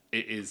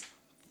 It is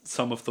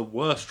some of the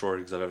worst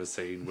drawings I've ever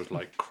seen, with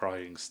like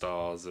crying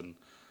stars and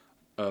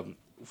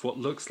what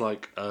looks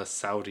like a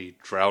Saudi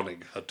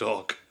drowning a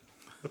dog.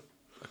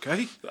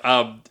 Okay.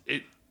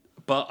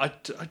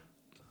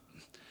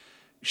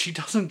 She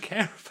doesn't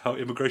care about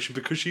immigration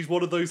because she's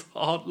one of those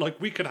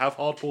we can have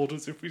hard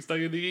borders if we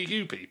stay in the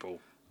EU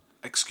people.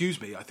 Excuse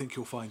me, I think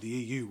you'll find the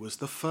EU was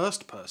the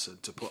first person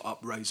to put up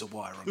razor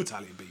wire on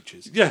Italian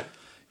beaches. Yeah.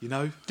 You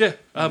know? Yeah.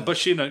 But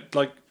she,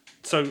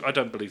 so I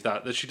don't believe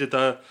that she did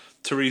the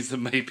Theresa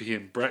May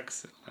in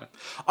Brexit.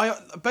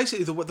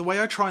 Basically the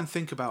way I try and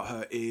think about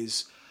her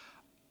is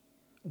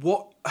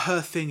what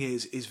her thing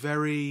is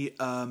very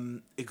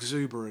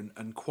exuberant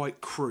and quite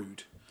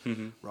crude,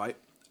 right?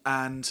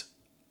 And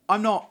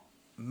I'm not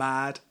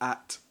mad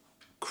at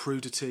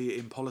crudity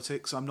in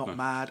politics. I'm not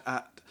mad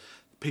at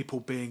people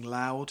being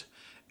loud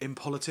in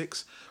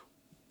politics.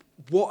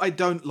 What I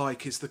don't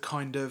like is the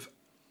kind of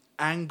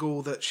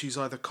angle that she's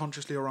either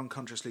consciously or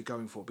unconsciously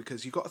going for,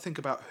 because you've got to think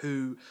about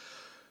who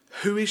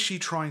is she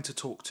trying to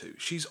talk to.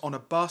 She's on a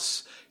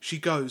bus, she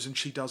goes and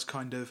she does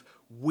kind of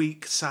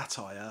weak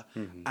satire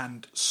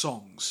and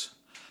songs.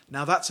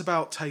 Now that's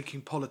about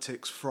taking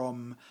politics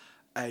from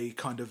a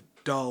kind of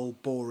dull,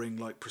 boring,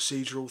 like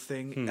procedural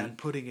thing and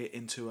putting it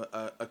into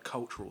a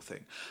cultural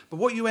thing. But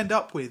what you end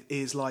up with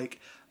is like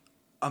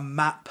a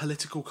matte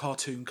political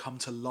cartoon come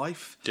to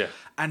life. Yeah.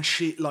 And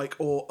she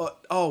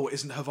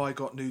isn't Have I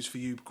Got News for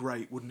You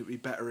great? Wouldn't it be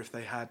better if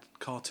they had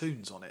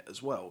cartoons on it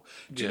as well?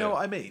 Do you know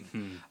what I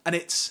mean? And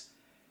it's,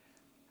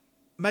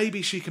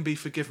 maybe she can be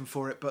forgiven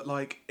for it, but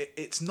like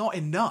it's not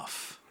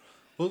enough.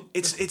 Well,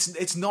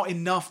 it's not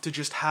enough to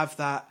just have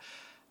that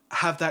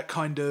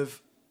kind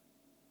of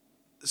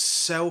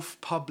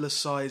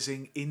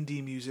self-publicizing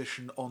indie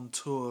musician on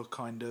tour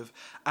kind of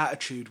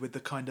attitude with the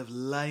kind of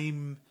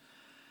lame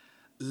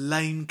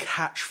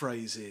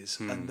catchphrases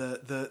and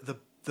the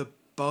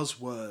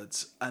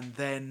buzzwords, and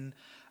then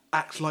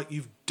act like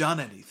you've done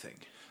anything.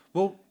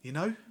 Well, You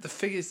know? the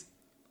thing is,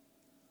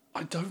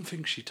 I don't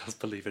think she does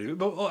believe it.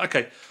 But,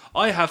 okay,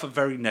 I have a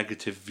very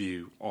negative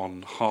view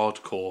on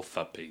hardcore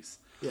thugpies.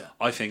 Yeah.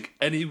 I think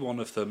any one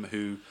of them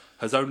who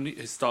has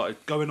started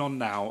going on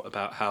now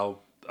about how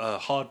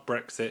hard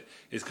Brexit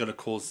is going to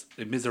cause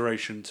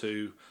immiseration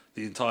to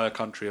the entire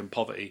country and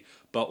poverty,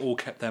 but all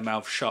kept their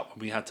mouths shut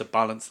when we had to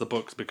balance the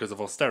books because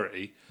of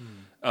austerity,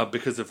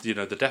 because of the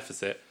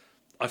deficit.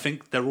 I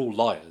think they're all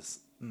liars,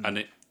 and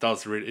it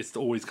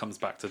always comes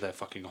back to their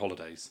fucking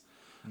holidays.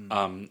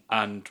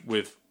 And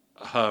with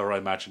her, I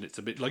imagine it's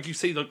a bit like you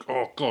see, like,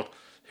 oh god,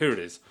 here it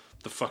is,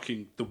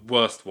 the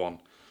worst one,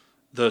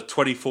 the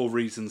 24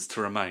 Reasons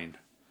to Remain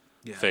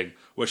thing,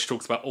 where she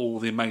talks about all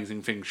the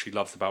amazing things she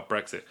loves about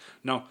Brexit.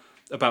 Now,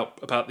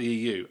 about the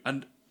EU,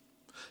 and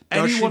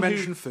Does she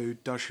mention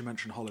food? Does she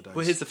mention holidays?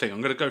 Well, here's the thing.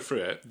 I'm going to go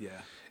through it.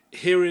 Yeah.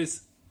 Here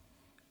is,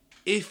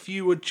 if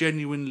you were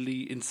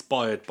genuinely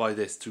inspired by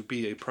this to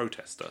be a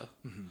protester,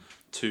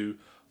 to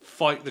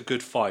fight the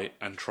good fight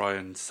and try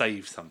and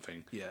save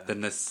something,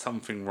 then there's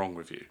something wrong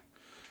with you.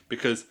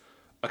 Because,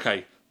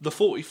 okay, the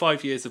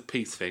 45 years of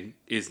peace thing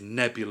is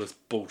nebulous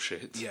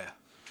bullshit. Yeah.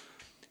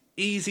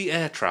 Easy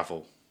air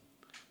travel.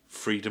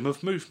 Freedom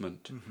of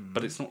movement.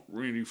 But it's not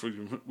really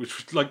freedom,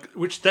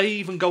 which they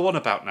even go on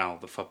about now,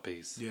 the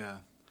Fudpies. Yeah.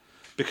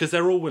 Because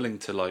they're all willing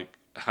to,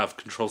 have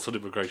controls on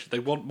immigration. They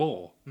want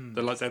more.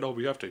 They're like saying, oh,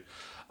 we have to.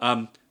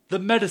 The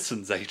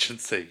Medicines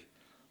Agency.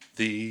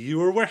 The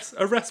EU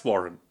arrest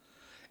warrant.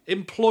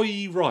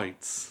 Employee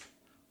rights.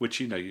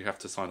 Which, you have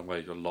to sign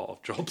away a lot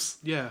of jobs.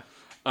 Yeah.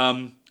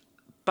 Ban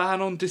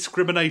on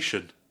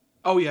discrimination.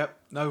 Oh, yeah.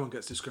 No one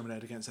gets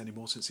discriminated against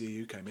anymore since the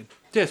EU came in.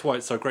 Yeah, that's why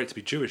it's so great to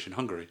be Jewish in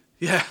Hungary.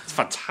 Yeah. It's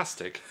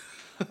fantastic.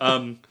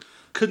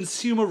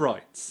 Consumer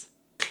rights.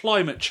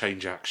 Climate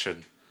change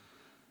action.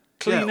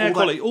 Clean air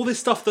quality. All this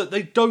stuff that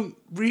they don't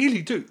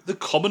really do. The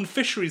common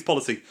fisheries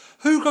policy.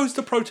 Who goes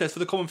to protest for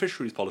the common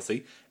fisheries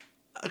policy?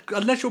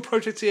 Unless you're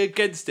protesting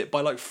against it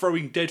by,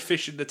 throwing dead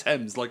fish in the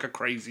Thames like a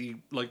crazy,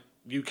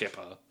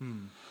 UKIPper.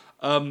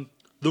 The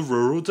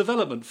Rural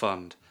Development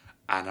Fund.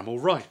 Animal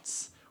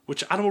rights.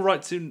 Which animal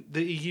rights in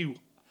the EU,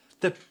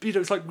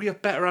 it's like we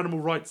have better animal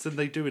rights than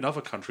they do in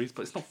other countries,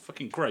 but it's not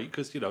fucking great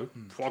because,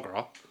 foie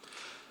gras.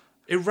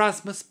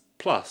 Erasmus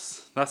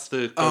Plus. That's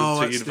the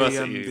go to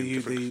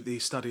university. The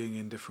studying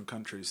in different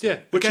countries. Yeah,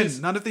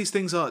 none of these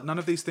things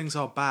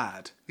are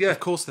bad. Yeah,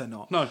 of course they're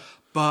not. No,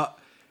 but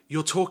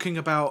you're talking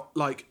about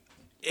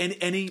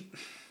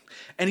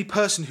any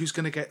person who's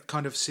going to get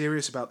kind of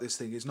serious about this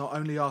thing is not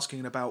only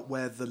asking about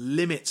where the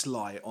limits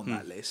lie on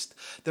that list,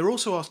 they're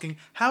also asking,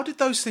 how did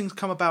those things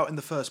come about in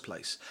the first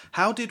place?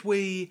 How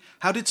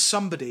did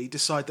somebody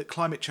decide that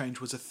climate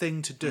change was a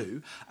thing to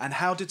do? And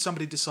how did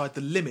somebody decide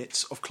the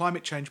limits of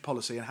climate change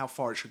policy and how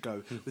far it should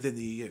go within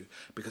the EU?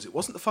 Because it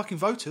wasn't the fucking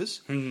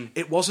voters.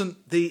 It wasn't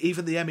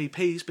even the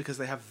MEPs, because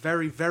they have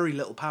very, very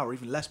little power,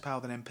 even less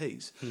power than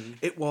MPs.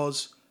 It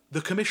was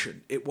the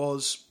Commission. It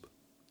was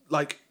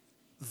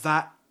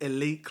that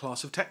elite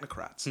class of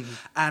technocrats.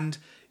 And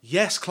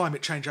yes,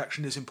 climate change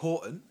action is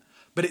important,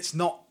 but it's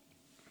not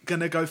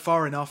going to go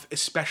far enough,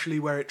 especially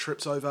where it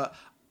trips over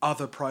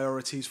other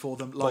priorities for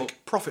them,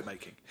 profit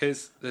making.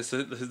 There's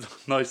a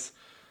nice,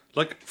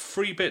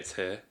 3 bits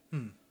here.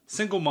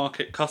 Single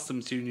market,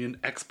 customs union,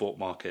 export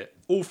market.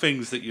 All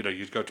things that,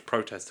 you'd go to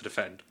protest to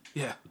defend.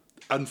 Yeah.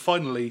 And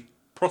finally,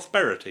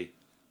 prosperity.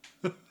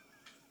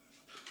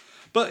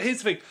 But here's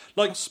the thing,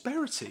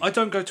 prosperity. I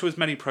don't go to as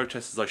many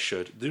protests as I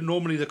should.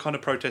 Normally, the kind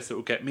of protests that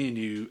will get me and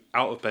you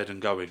out of bed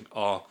and going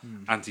are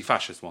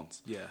anti-fascist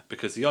ones. Yeah.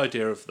 Because the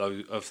idea of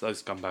those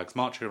scumbags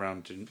marching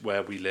around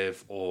where we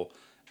live or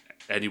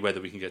anywhere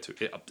that we can get to,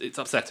 it's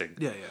upsetting.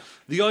 Yeah, yeah.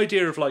 The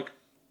idea of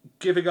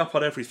giving up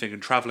on everything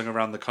and travelling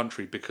around the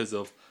country because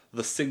of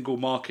the single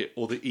market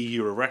or the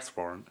EU arrest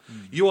warrant,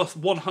 you are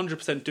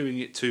 100% doing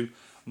it to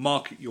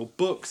market your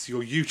books,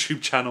 your YouTube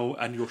channel,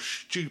 and your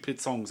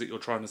stupid songs that you're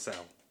trying to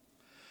sell.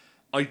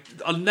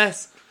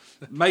 Unless,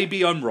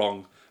 maybe I'm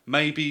wrong,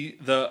 maybe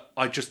that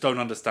I just don't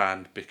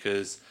understand,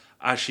 because,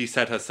 as she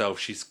said herself,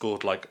 she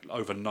scored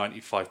over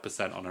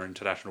 95% on her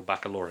international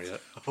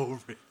baccalaureate. Oh,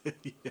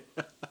 really?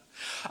 Yeah.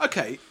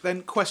 Okay,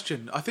 then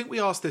question. I think we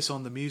asked this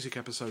on the music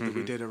episode that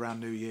we did around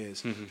New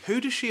Year's. Who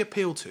does she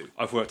appeal to?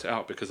 I've worked it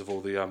out because of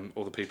all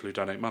the people who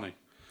donate money.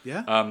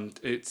 Yeah?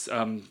 It's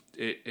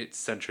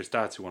centrist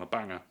dads who want to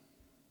bang her.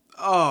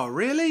 Oh,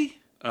 really?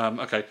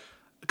 Okay.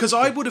 Because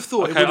I would have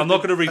thought... Okay, I'm not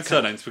going to read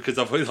surnames because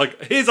I've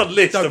here's a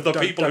list of the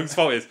people whose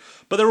fault it is.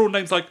 But they're all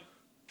names like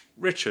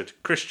Richard,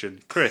 Christian,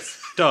 Chris,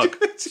 Doug,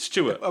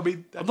 Stuart. I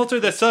mean... I'm not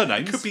doing their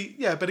surnames. Could be,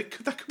 yeah, but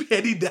that could be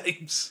any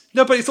names.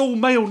 No, but it's all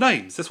male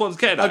names. That's what I was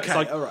getting at.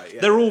 Okay, all right. Yeah,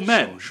 they're all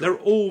men. Sure.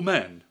 They're all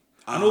men.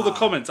 And all the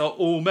comments are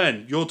all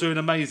men. You're doing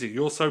amazing.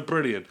 You're so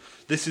brilliant.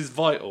 This is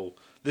vital.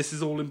 This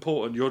is all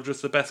important. You're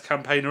just the best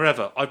campaigner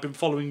ever. I've been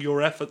following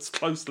your efforts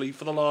closely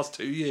for the last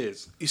 2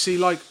 years. You see,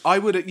 like, I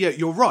would... Yeah,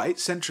 you're right,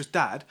 centrist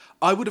dad.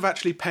 I would have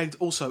actually pegged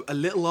also a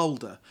little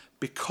older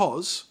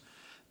because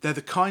they're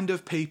the kind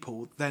of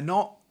people... They're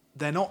not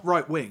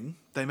right-wing.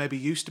 They maybe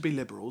used to be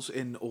liberals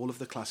in all of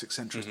the classic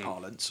centrist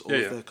parlance, all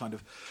of the kind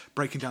of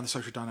breaking down the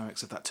social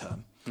dynamics of that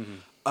term.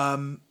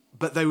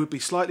 But they would be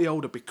slightly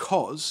older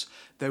because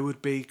they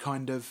would be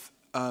kind of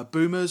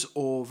boomers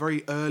or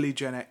very early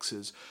Gen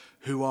Xers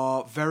who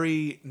are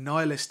very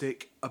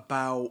nihilistic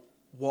about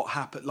what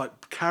happened,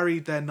 like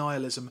carried their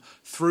nihilism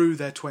through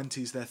their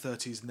 20s, their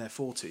 30s and their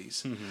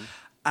 40s,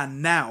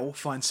 and now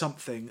find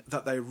something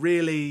that they're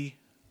really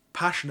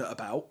passionate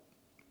about.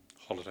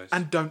 Holidays.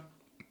 And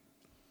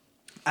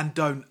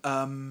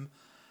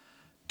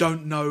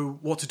don't know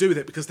what to do with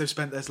it because they've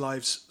spent their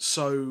lives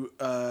so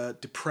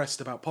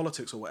depressed about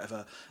politics or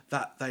whatever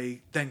that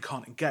they then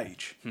can't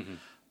engage.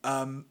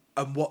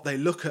 And what they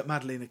look at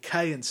Madalena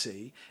Kay and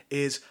see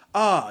is,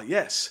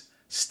 yes,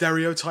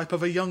 stereotype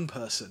of a young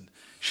person.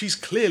 She's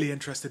clearly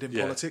interested in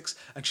politics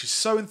and she's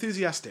so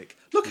enthusiastic.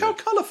 Look how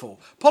colourful.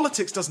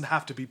 Politics doesn't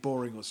have to be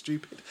boring or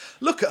stupid.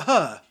 Look at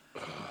her.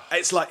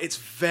 It's like, it's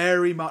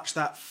very much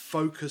that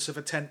focus of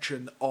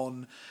attention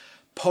on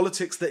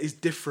politics that is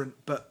different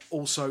but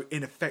also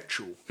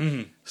ineffectual.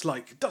 It's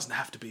like, it doesn't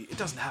have to be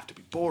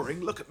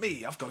boring. Look at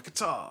me, I've got a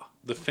guitar.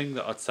 The thing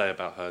that I'd say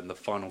about her, and the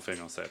final thing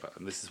I'll say about her,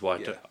 and this is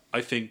why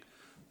I think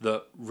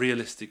that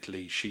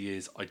realistically she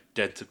is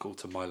identical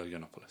to Milo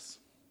Yiannopoulos.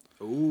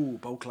 Ooh,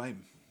 bold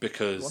claim.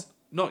 Because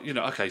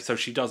so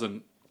she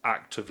doesn't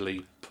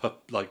actively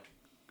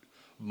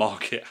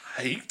market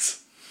hate,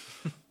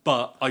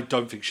 but I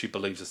don't think she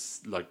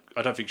believes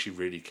I don't think she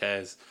really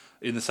cares.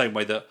 In the same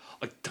way that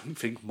I don't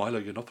think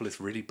Milo Yiannopoulos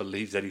really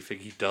believes anything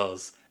he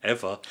does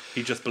ever.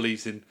 He just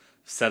believes in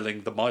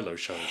selling the Milo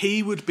show.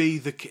 He would be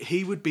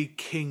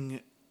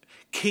king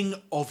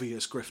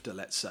obvious grifter,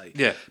 let's say.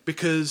 Yeah.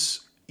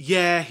 Because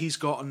he's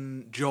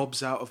gotten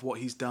jobs out of what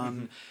he's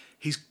done.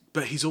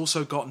 But he's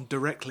also gotten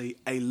directly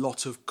a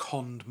lot of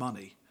conned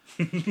money.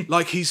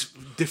 Like he's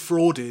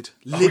defrauded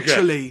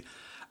literally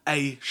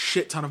a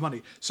shit ton of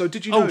money. So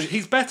did you know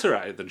he's better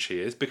at it than she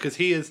is because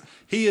he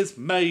has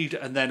made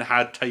and then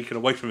had taken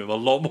away from him a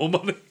lot more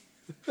money.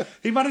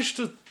 He managed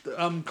to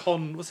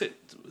con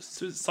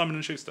Simon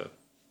and Schuster.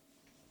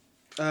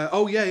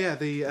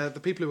 The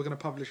people who were going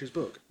to publish his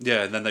book.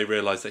 Yeah, and then they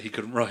realised that he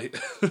couldn't write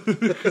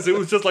because it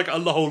was just like a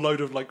whole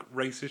load of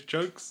racist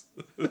jokes,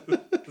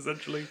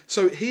 essentially.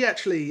 So he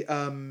actually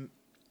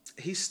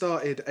he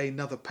started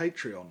another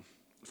Patreon.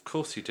 Of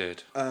course he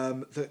did.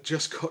 That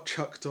just got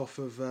chucked off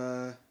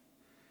of.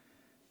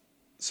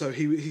 So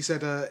he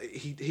said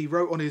he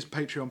wrote on his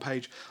Patreon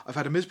page, "I've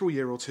had a miserable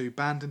year or two,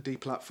 banned and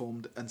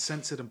deplatformed and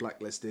censored and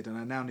blacklisted, and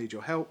I now need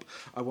your help.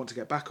 I want to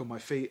get back on my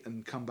feet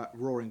and come back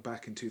roaring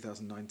back in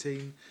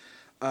 2019.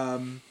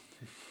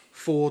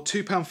 For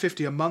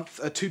 £2.50 a month,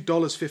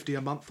 $2.50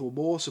 a month or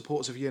more,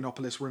 supporters of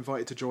Yiannopoulos were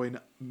invited to join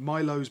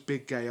Milo's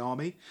Big Gay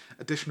Army.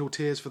 Additional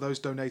tiers for those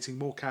donating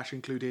more cash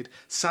included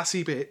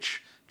Sassy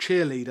Bitch,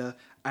 Cheerleader,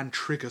 and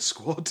Trigger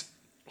Squad.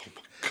 Oh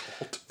my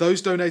God.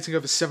 Those donating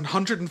over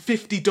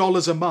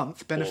 $750 a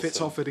month,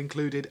 benefits offered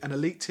included an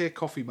elite tier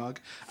coffee mug,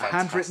 a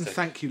handwritten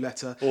thank you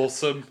letter,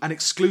 and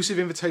exclusive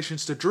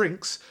invitations to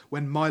drinks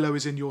when Milo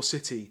is in your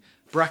city.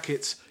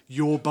 Brackets,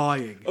 you're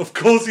buying. Of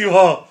course you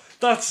are.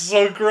 That's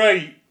so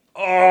great.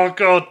 Oh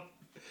God.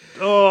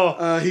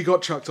 Oh. He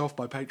got chucked off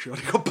by Patreon.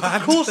 He got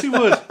banned. Of course he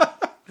would.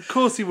 Of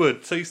course he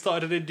would. So he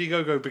started an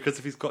Indiegogo because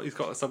he's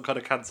got some kind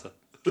of cancer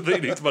that he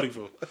needs money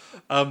for.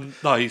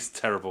 No, he's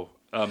terrible.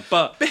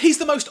 But he's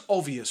the most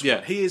obvious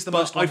one. He is the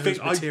most one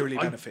who's materially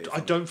benefited. I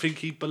don't think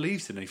he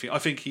believes in anything. I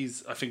think he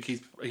is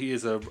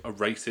a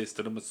racist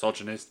and a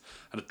misogynist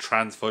and a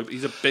transphobe.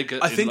 He's a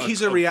bigot. I think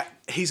he's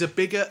a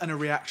bigot and a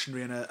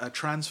reactionary and a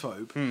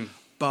transphobe.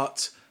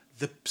 But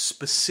the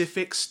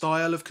specific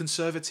style of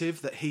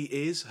conservative that he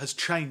has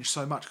changed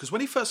so much. Because when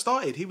he first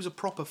started, he was a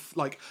proper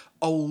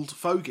old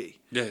fogey.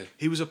 Yeah,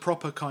 he was a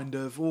proper kind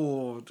of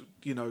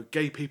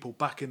gay people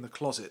back in the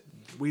closet.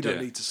 We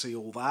don't need to see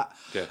all that.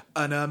 Yeah.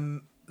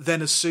 And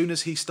then as soon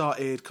as he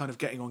started kind of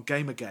getting on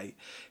Gamergate,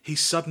 he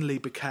suddenly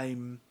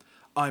became,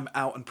 I'm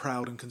out and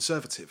proud and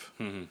conservative.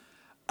 Mm-hmm.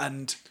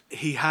 And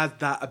he had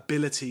that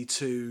ability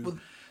to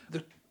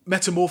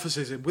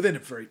metamorphose him within a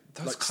very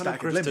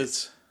staggered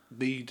limits.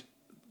 Need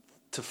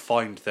to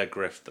find their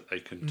grift that they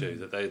can do.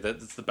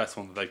 That's the best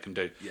one that they can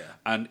do. Yeah.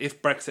 And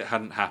if Brexit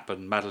hadn't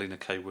happened, Madalena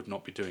Kay would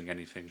not be doing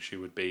anything. She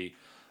would be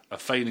a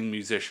failing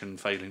musician,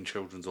 failing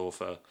children's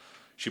author.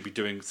 She'd be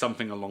doing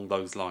something along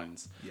those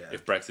lines. Yeah.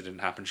 If Brexit didn't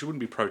happen, she wouldn't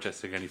be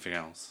protesting anything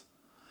else.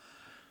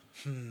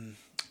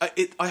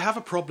 I have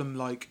a problem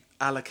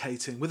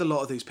allocating with a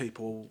lot of these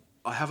people.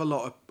 I have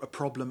a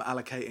problem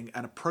allocating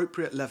an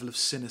appropriate level of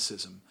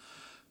cynicism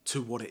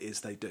to what it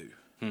is they do.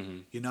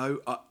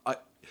 Mm-hmm.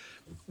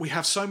 We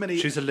have so many.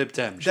 She's a Lib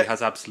Dem. She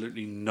has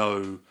absolutely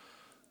no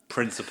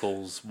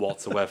principles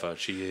whatsoever.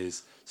 She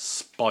is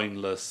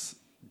spineless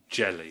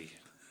jelly.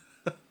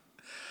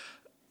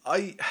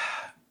 I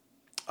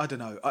I don't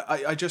know.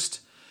 I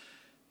just...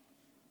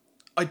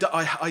 I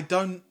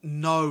don't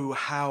know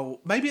how...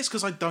 Maybe it's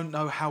because I don't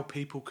know how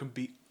people can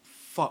be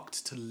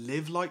fucked to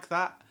live like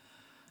that.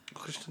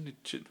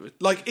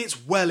 Like,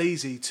 it's well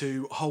easy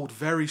to hold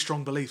very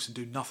strong beliefs and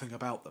do nothing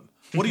about them.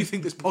 What do you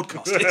think this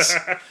podcast is?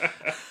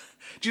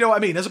 Do you know what I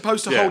mean? As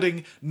opposed to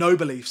holding no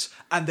beliefs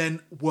and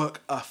then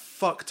work a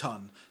fuck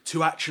ton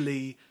to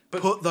actually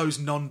put those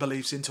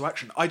non-beliefs into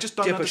action. I just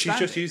don't understand. Yeah, but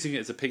she's just using it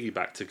as a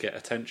piggyback to get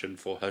attention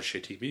for her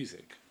shitty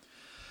music.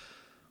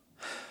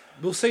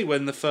 We'll see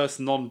when the first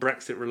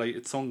non-Brexit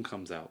related song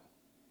comes out.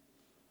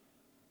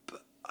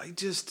 But I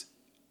just...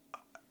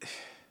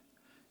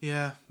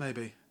 Yeah,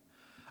 maybe.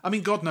 I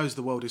mean, God knows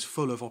the world is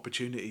full of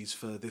opportunities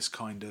for this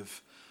kind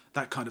of...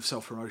 that kind of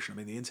self-promotion. I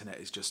mean, the internet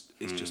is just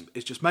it's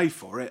just made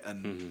for it,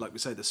 and like we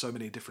say, there's so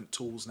many different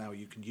tools now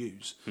you can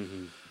use.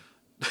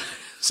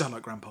 Sound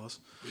like grandpas.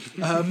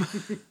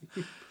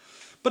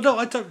 But no,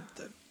 I don't.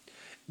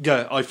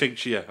 Yeah, I think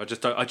she. Yeah, I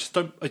just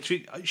don't.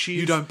 She.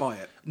 You don't buy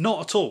it. Not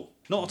at all.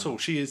 Not at all.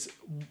 She is.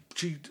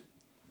 She.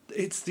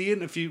 It's the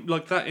interview,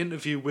 like that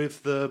interview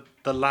with the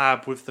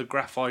lab with the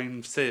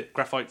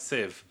graphite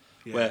sieve.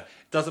 Yeah. Where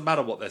it doesn't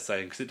matter what they're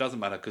saying, because it doesn't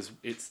matter, because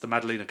it's the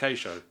Madalena Kay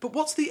show. But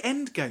what's the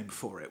end game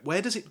for it?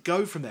 Where does it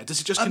go from there? Does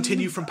it just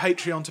continue from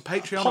Patreon to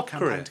Patreon or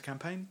campaign to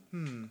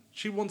campaign?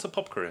 She wants a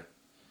pop career.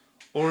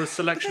 Or a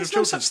selection of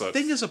children's books. There's no such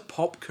thing as a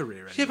pop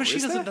career anymore, yeah, but she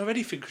doesn't know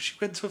anything, because she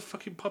went to a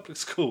fucking public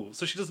school,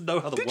 so she doesn't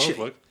know how the world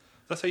works.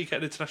 That's how you get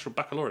an international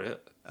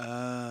baccalaureate.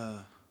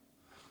 Well,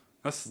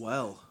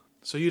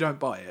 so you don't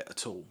buy it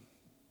at all?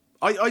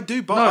 I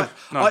do buy it.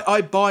 No. I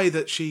buy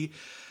that she...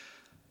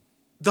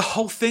 The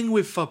whole thing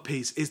with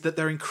FUBPs is that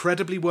they're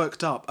incredibly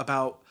worked up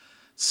about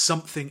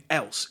something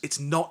else. It's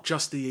not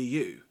just the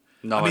EU.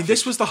 No, I mean,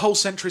 this was the whole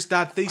centrist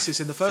dad thesis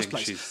in the first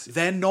place.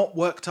 They're not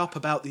worked up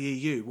about the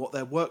EU. What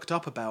they're worked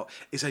up about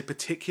is a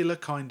particular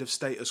kind of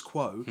status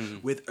quo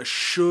with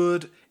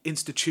assured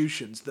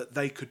institutions that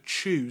they could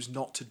choose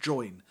not to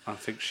join. I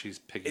think she's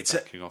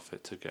piggybacking off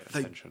it to get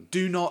attention. They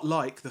do not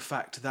like the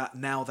fact that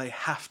now they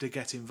have to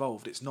get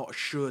involved. It's not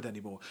assured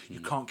anymore. You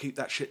can't keep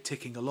that shit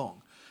ticking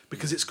along.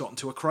 Because it's gotten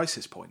to a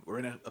crisis point. We're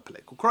in a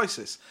political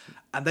crisis.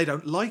 And they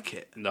don't like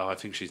it. No, I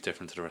think she's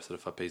different to the rest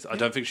of the FUBPs. I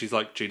don't think she's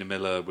like Gina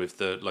Miller with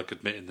the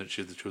admitting that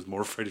she was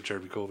more afraid of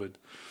Jeremy Corbyn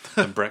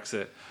than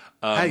Brexit.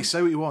 Hey,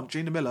 say what you want.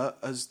 Gina Miller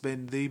has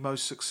been the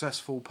most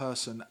successful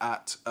person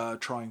at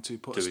trying to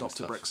put a stop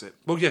to Brexit.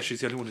 Well, yeah, she's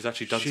the only one who's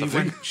actually done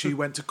something. She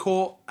went to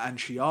court and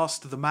she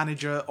asked the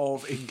manager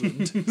of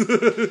England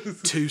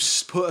to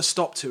put a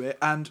stop to it.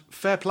 And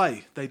fair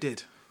play, they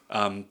did.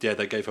 Yeah,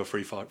 they gave her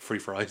free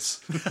fries.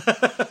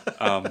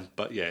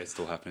 But yeah, it's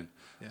still happening.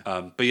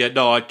 Yeah. But yeah,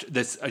 no,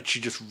 she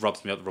just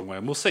rubs me up the wrong way.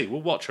 And we'll see.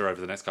 We'll watch her over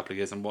the next couple of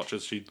years and watch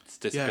as she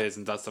disappears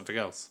and does something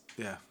else.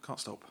 Yeah, can't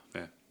stop.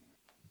 Yeah.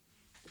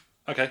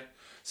 Okay,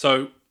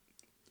 so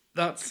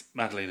that's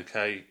Madalena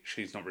Kay.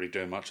 She's not really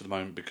doing much at the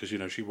moment because,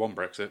 she won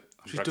Brexit.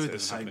 She's Brexit doing the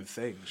same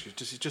thing.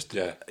 It's just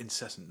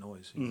incessant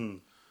noise.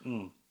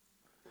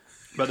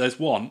 But there's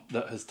one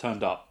that has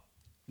turned up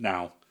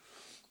now.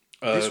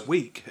 This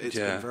week, it's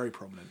been very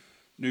prominent.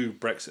 New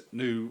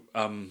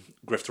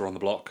grifter on the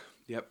block.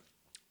 Yep.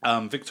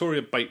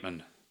 Victoria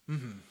Bateman,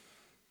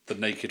 the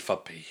naked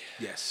FUBP.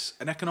 Yes,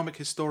 an economic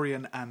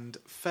historian and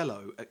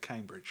fellow at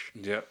Cambridge.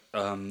 Yep.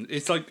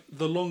 It's like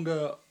the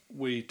longer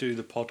we do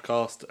the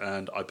podcast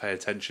and I pay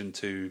attention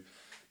to,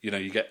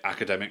 you get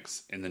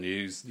academics in the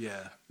news.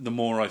 Yeah. The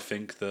more I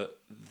think that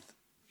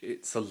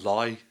it's a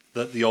lie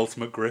that the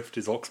ultimate grift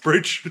is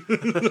Oxbridge.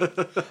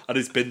 And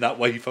it's been that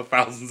way for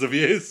thousands of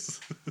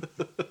years.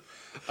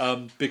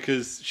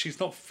 Because she's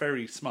not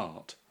very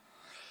smart.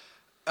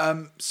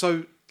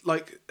 So,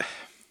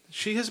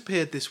 she has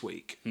appeared this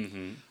week.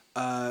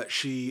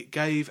 She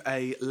gave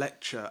a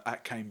lecture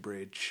at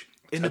Cambridge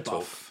in the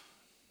Buff.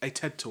 A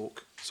TED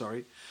Talk,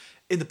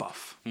 in the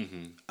Buff.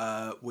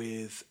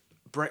 With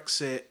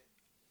Brexit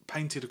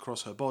painted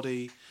across her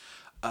body.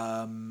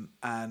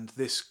 And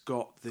this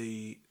got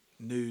the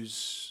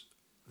news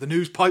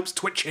pipes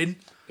twitching.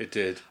 It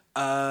did.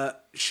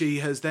 She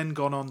has then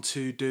gone on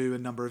to do a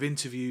number of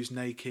interviews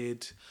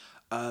naked.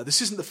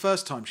 This isn't the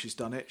first time she's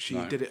done it. She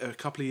did it a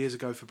couple of years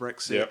ago for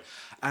Brexit.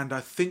 And I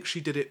think she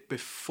did it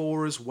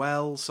before as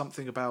well.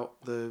 Something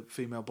about the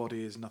female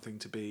body is nothing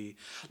to be...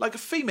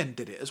 Femen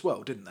did it as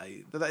well, didn't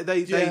they?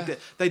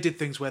 They did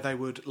things where they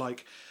would,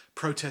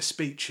 protest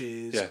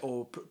speeches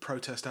or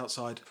protest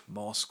outside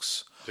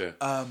mosques.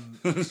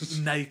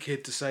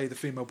 Naked to say the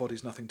female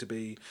body's nothing to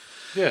be...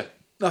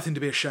 Nothing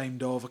to be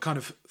ashamed of. A kind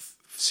of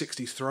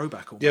 60s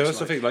throwback almost. Yeah, that's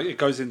the thing. It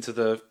goes into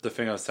the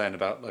thing I was saying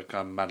about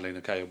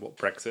Madalena Kay and what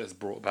Brexit has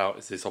brought about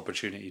is this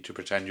opportunity to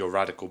pretend you're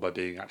radical by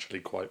being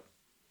actually quite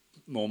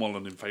normal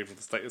and in favour of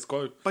the status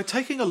quo. By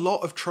taking a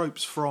lot of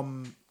tropes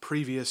from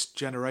previous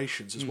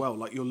generations as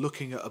well. You're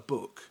looking at a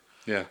book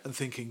and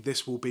thinking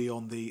this will be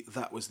on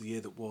that was the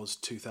year that was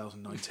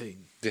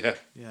 2019. Yeah.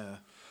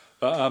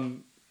 But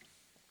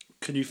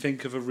can you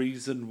think of a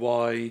reason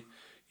why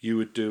you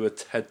would do a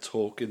TED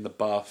Talk in the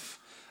Buff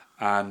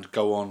and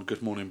go on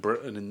Good Morning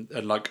Britain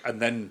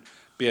and then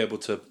be able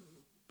to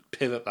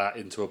pivot that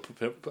into a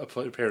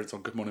appearance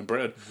on Good Morning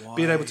Britain.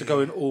 Being able to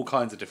go in all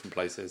kinds of different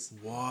places.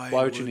 Why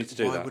would you need to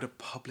do that? Why would a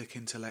public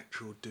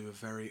intellectual do a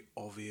very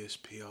obvious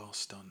PR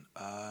stunt?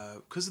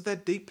 Because of their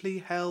deeply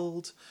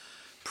held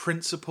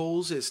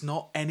principles. It's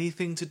not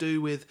anything to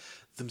do with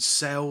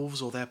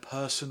themselves or their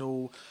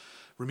personal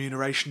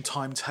remuneration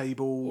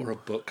timetable. Or a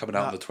book coming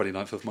out on the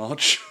 29th of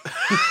March.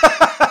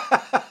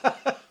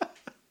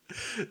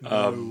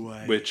 No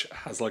way. Which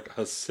has like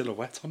her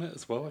silhouette on it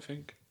as well, I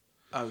think.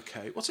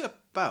 Okay. What's it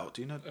about?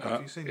 Do you know?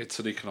 Have you seen it? It's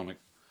an economic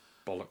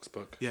bollocks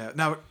book. Yeah.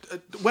 Now,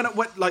 when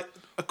like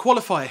a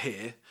qualifier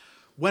here,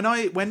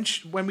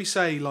 when we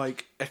say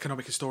like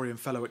economic historian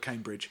fellow at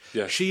Cambridge,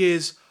 Yeah. she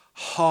is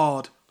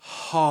hard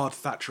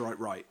Thatcherite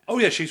right. Oh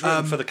yeah, she's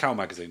written for the Cow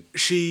magazine.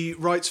 She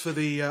writes for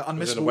the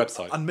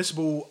website?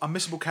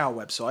 Unmissable Cow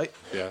website.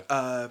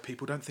 Yeah.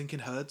 People don't think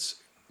in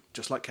herds,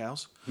 just like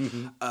cows.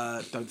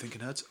 Don't think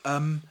in herds.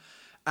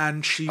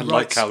 And she Unlike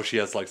writes... Cow, she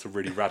has like some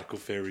really radical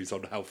theories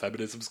on how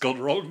feminism's gone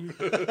wrong.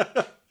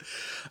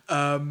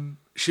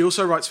 She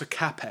also writes for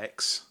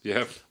CapEx,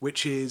 Yeah.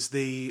 which is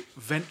the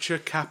venture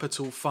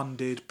capital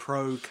funded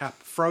pro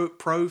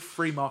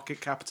free market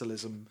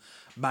capitalism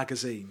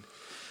magazine,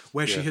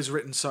 where she Yeah. has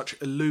written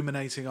such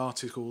illuminating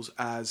articles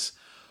as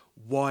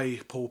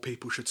why poor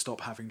people should stop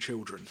having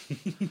children.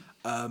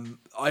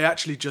 I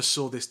actually just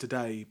saw this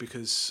today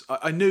because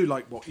I knew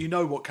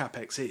what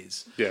CapEx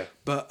is. Yeah.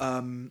 But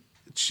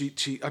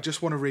I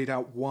just want to read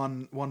out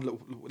one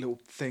little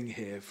thing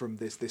here from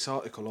this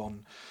article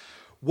on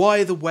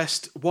why the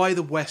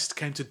West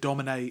came to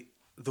dominate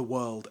the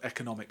world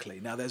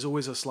economically. Now, there's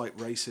always a slight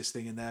racist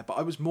thing in there, but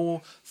I was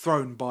more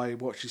thrown by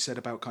what she said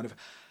about kind of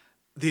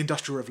the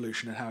Industrial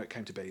Revolution and how it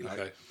came to be.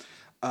 Okay.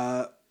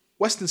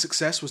 Western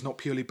success was not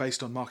purely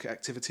based on market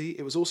activity.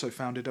 It was also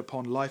founded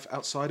upon life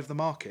outside of the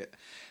market,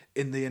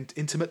 in the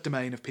intimate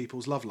domain of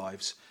people's love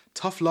lives.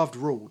 Tough love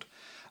ruled.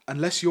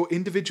 Unless your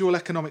individual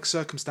economic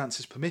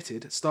circumstances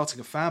permitted, starting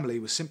a family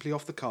was simply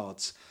off the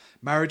cards.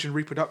 Marriage and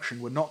reproduction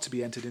were not to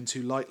be entered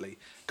into lightly.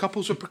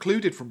 Couples were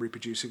precluded from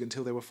reproducing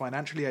until they were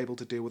financially able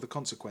to deal with the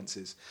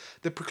consequences.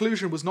 The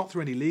preclusion was not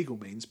through any legal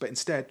means, but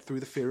instead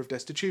through the fear of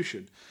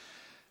destitution.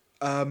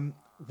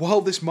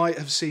 While this might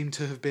have seemed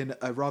to have been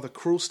a rather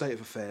cruel state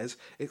of affairs,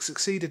 it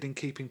succeeded in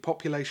keeping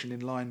population in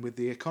line with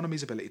the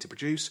economy's ability to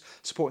produce,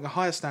 supporting a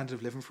higher standard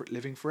of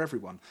living for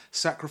everyone.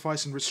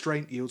 Sacrifice and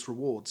restraint yields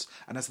rewards,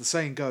 and as the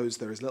saying goes,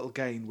 there is little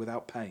gain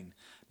without pain.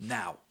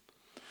 Now,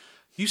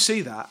 you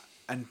see that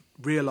and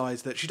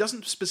realise that she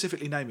doesn't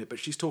specifically name it, but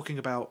she's talking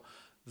about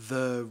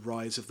the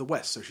rise of the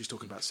West, so she's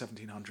talking about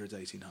 1700s,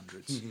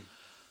 1800s. Mm-hmm.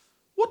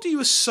 What do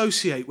you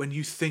associate when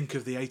you think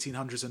of the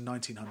 1800s and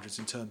 1900s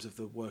in terms of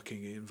the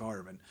working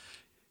environment?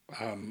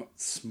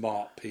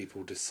 Smart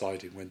people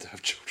deciding when to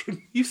have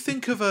children. You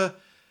think of a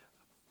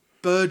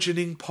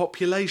burgeoning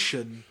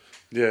population.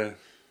 Yeah.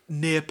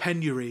 Near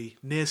penury,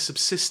 near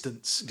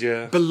subsistence.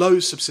 Yeah. Below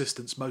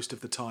subsistence most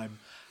of the time.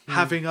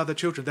 Having other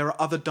children. There are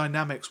other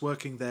dynamics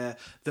working there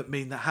that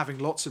mean that having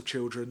lots of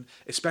children,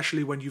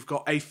 especially when you've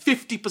got a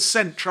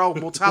 50%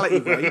 child mortality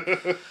rate,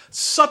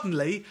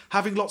 suddenly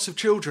having lots of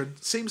children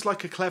seems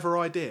like a clever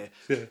idea.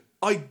 Yeah.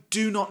 I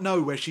do not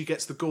know where she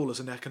gets the gall as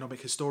an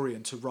economic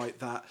historian to write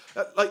that,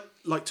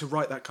 to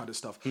write that kind of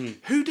stuff.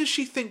 Who does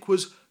she think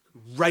was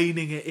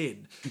reining it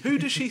in? Who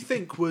does she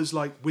think was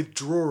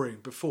withdrawing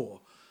before?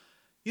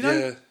 You know,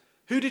 Yeah.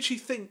 Who did she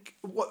think?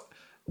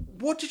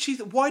 What did she?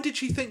 Why did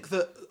she think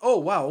that? Oh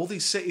wow, all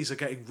these cities are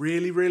getting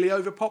really, really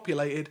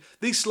overpopulated.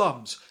 These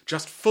slums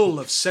just full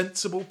of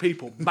sensible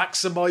people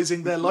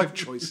maximising their life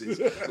choices.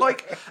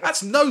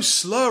 That's no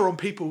slur on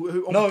people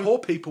poor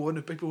people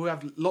and people who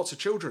have lots of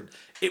children.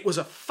 It was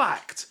a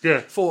fact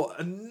for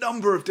a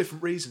number of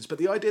different reasons. But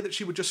the idea that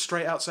she would just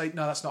straight out say,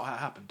 "No, that's not how it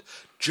happened,"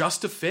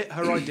 just to fit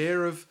her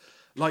idea of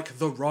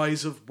the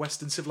rise of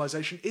Western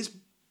civilization is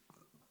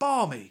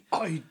balmy.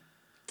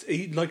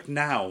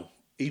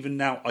 Even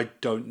now, I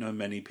don't know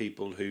many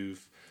people who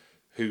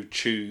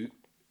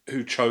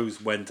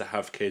chose when to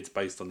have kids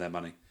based on their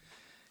money.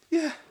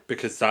 Yeah,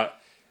 because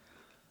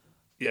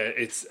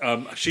it's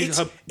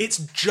it's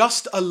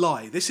just a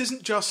lie. This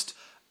isn't just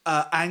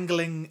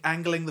angling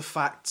the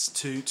facts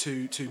to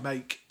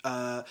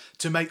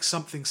make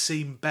something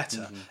seem better.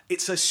 Mm-hmm.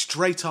 It's a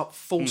straight up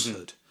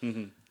falsehood.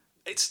 Mm-hmm.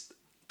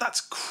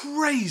 That's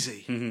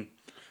crazy. Mm-hmm.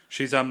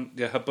 She's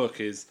her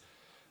book is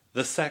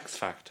The Sex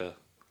Factor.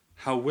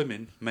 How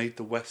women made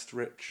the West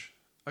rich.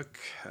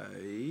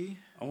 Okay.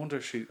 I wonder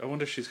if she's going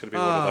to be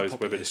one of those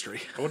women.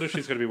 History. I wonder if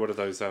she's going to be one of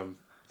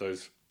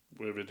those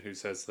women who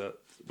says that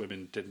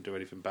women didn't do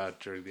anything bad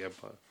during the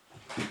Empire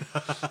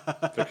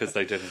because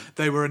they didn't.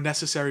 They were a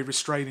necessary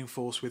restraining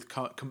force with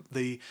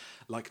the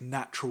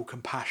natural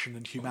compassion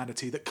and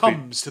humanity that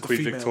comes to the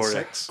female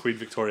sex. Queen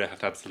Victoria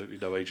had absolutely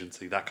no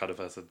agency. That kind of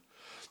person.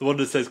 The one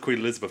that says Queen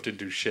Elizabeth didn't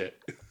do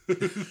shit. You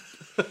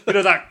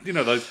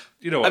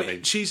know what I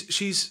mean.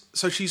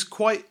 She's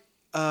quite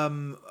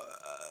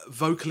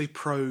vocally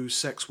pro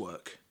sex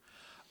work.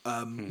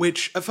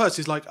 Which at first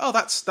is like, oh,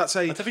 that's a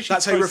I don't think she's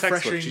that's a pro-sex work,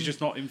 refreshing. she's just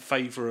not in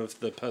favour of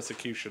the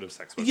persecution of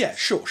sex workers. Yeah,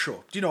 sure.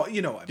 Do you know what I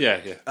mean?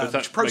 Yeah. But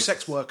that Pro makes-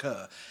 sex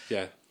worker.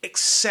 Yeah.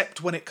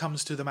 Except when it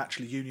comes to them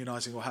actually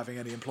unionising or having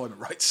any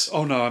employment rights.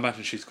 Oh no, I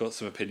imagine she's got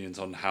some opinions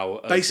on how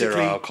Basically-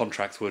 zero-hour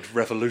contracts would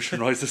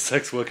revolutionise the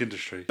sex work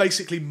industry.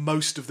 Basically,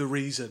 most of the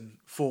reason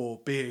for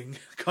being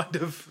kind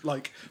of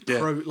like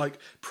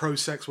pro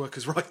sex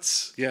workers'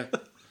 rights. Yeah.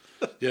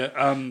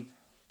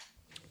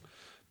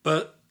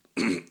 But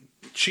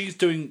she's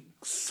doing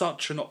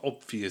such an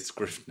obvious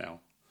grift now.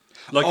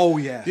 Like, Oh,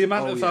 yeah. the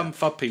amount Oh, of yeah.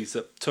 fubpies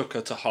that took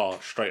her to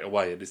heart straight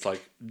away, and it's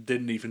like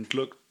didn't even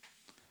look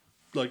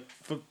like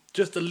for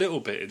just a little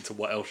bit into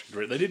what else she'd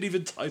written. They didn't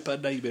even type her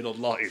name in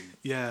online.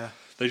 Yeah.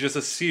 They just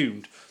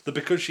assumed that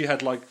because she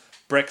had like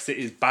Brexit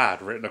is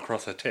bad written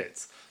across her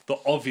tits, that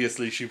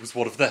obviously she was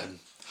one of them.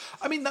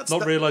 I mean, that's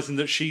Not realising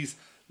that she's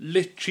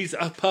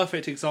a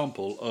perfect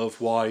example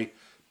of why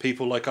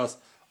people like us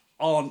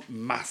aren't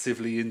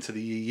massively into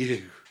the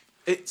EU.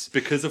 it's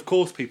Because, of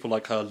course, people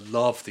like her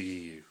love the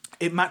EU.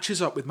 it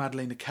matches up with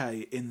Madeleine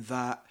Kay in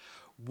that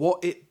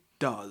what it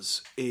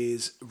does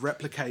is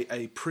replicate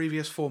a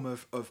previous form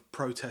of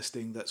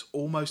protesting that's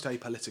almost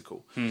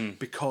apolitical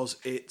because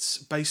it's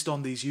based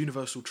on these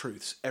universal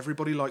truths.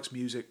 Everybody likes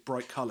music,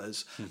 bright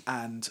colours,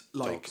 and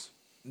like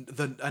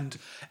Dogs. and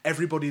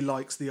everybody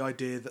likes the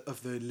idea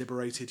of the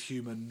liberated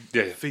human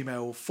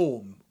female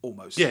form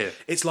almost. Yeah.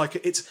 It's like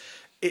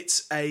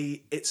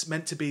it's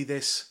meant to be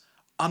this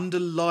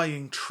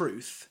underlying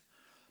truth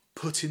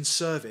put in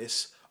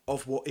service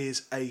of what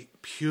is a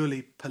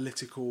purely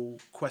political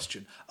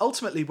question.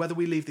 Ultimately, whether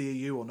we leave the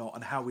EU or not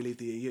and how we leave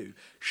the EU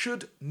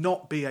should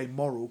not be a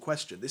moral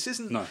question. This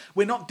isn't... No.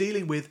 We're not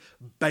dealing with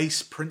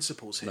base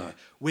principles here. No.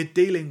 We're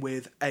dealing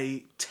with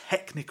a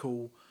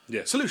technical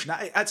solution.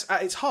 At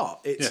its heart,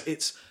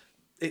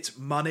 it's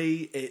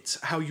money, it's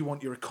how you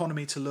want your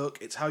economy to look,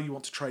 it's how you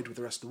want to trade with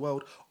the rest of the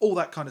world, all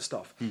that kind of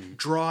stuff.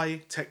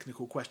 Dry,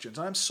 technical questions.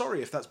 And I'm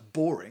sorry if that's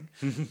boring,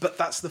 but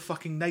that's the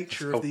fucking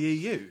nature of the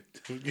EU.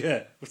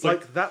 Yeah. It's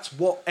Like, that's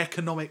what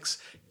economics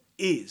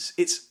is.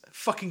 It's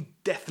fucking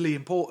deathly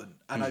important.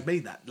 And I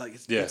mean that. Like,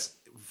 it's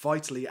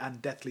vitally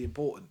and deathly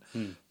important.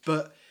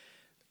 But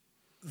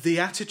the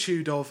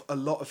attitude of a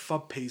lot of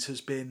FUBPs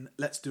has been,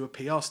 let's do a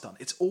PR stunt.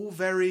 It's all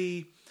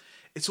very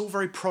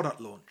product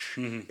launch.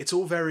 It's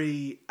all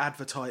very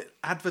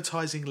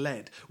advertising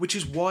led, which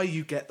is why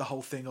you get the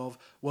whole thing of,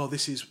 well,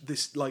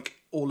 this like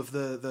all of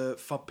the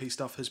FUBP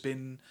stuff has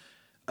been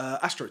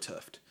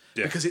astroturfed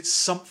because it's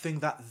something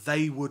that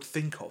they would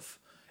think of.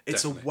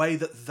 It's Definitely. a way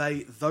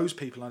that those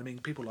people, I mean,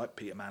 people like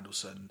Peter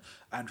Mandelson,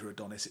 Andrew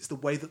Adonis, it's the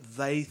way that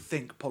they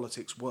think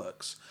politics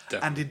works.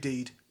 Definitely. And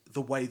indeed,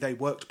 the way they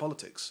worked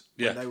politics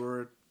when they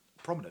were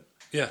prominent.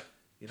 Yeah.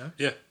 You know?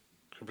 Yeah.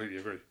 Completely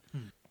agree.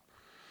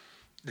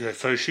 Yeah,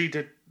 so she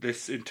did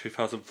this in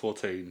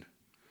 2014.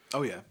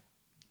 Oh, yeah.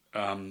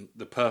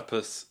 The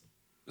purpose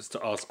is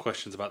to ask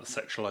questions about the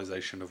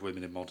sexualisation of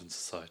women in modern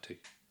society.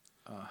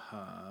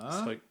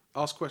 It's like,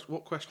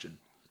 What question?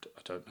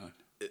 I don't know.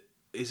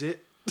 Is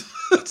it?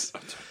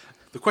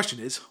 The question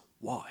is,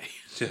 why?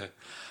 Yeah.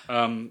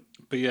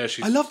 But yeah,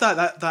 she's... I love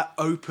that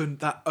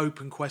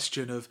open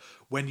question of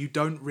when you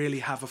don't really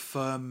have a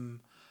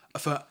firm.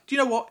 Do you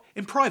know what?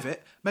 In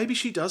private, maybe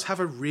she does have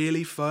a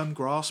really firm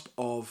grasp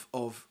of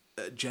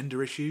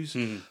gender issues,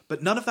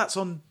 but none of that's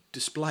on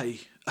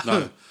display.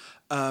 No.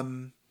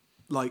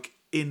 Like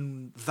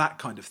in that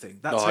kind of thing.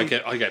 That's No,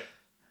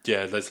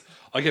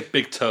 I get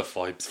big turf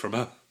vibes from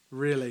her.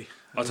 really.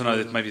 I don't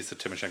know. Maybe it's the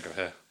Timoshenko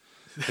hair.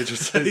 It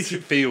just it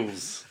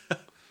feels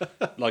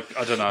like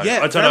I don't know.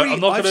 Yeah, I don't know. I'm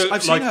not I've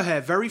gonna. seen her hair.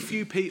 Very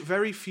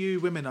few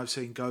women I've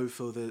seen go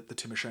for the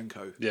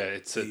Timoshenko. Yeah,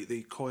 it's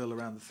the coil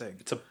around the thing.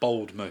 it's a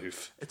bold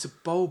move. It's a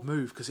bold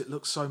move because it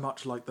looks so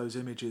much like those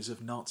images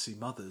of Nazi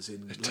mothers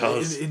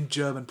does. in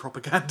German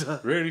propaganda.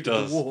 It really in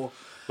does. The war.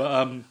 But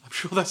I'm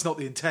sure that's not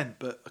the intent,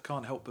 but I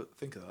can't help but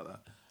think about that.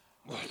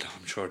 well, no,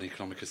 I'm sure an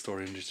economic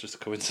historian is just a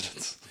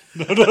coincidence.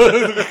 No,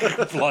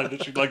 blind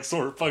that she like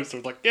saw her poster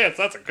and was like, yes,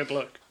 that's a good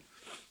look.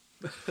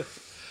 But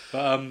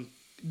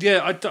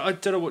yeah, I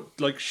don't know what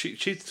like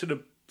she's sort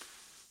of.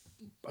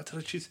 I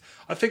don't know.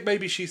 I think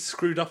maybe she's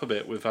screwed up a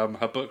bit with her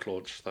book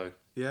launch though,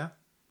 Yeah.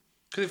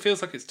 because it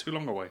feels like it's too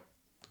long away.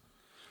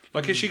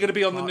 Like, is she going to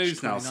be on the March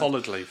news now 29th.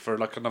 solidly for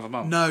like another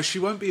month? No, she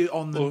won't be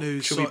on the Or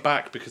news. she'll be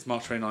back because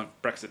March 29th,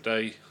 Brexit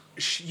Day.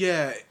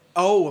 Yeah.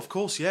 Oh, of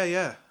course.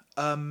 Yeah.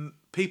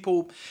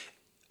 People,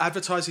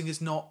 advertising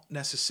is not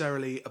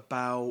necessarily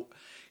about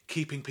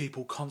keeping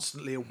people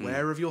constantly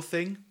aware of your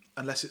thing,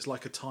 unless it's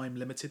like a time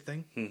limited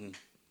thing.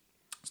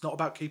 It's not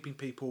about keeping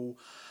people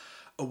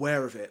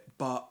aware of it,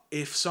 but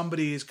if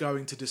somebody is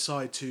going to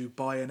decide to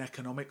buy an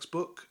economics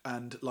book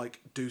and like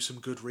do some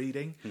good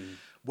reading,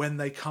 when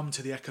they come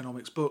to the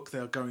economics book,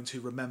 they're going to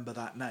remember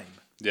that name.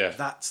 Yeah.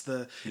 That's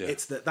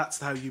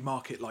how you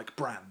market like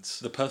brands.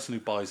 The person who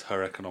buys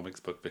her economics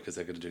book because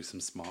they're going to do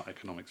some smart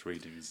economics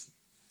reading is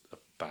a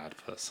bad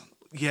person.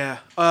 Yeah,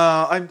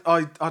 I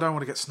don't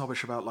want to get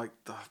snobbish about like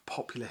the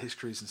popular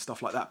histories and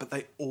stuff like that, but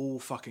they all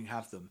fucking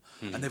have them,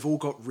 and they've all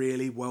got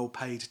really well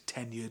paid,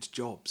 tenured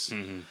jobs,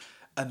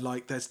 and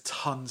like there's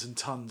tons and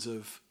tons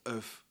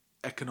of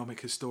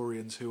economic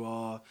historians who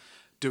are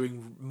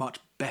doing much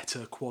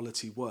better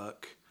quality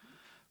work,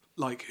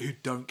 like who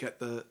don't get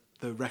the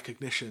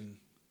recognition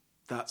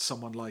that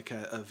someone like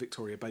a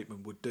Victoria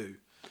Bateman would do.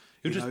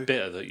 You're just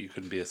bitter that you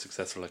couldn't be a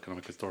successful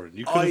economic historian.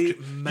 You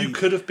Maybe.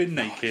 could have been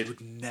naked. I would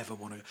never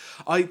want to.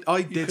 I did You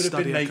could have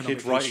study been naked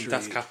economic writing history.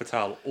 Das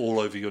Kapital all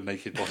over your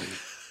naked body.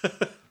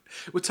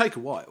 It would take a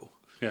while.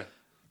 Yeah,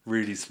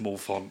 really small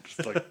font,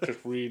 just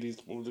really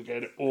small to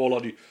get it all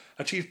on you.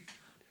 Actually,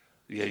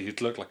 yeah,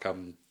 you'd look like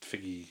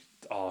Figgy.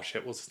 Oh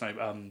shit, what's his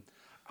name?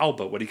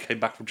 Albert when he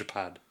came back from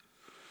Japan,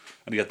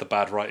 and he had the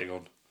bad writing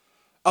on.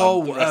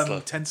 The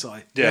wrestler.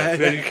 Tensai. Yeah,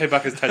 he came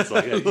back as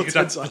Tensai. Yeah,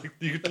 Tensai.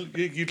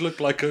 You'd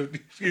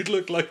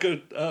look like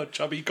a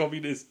chubby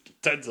communist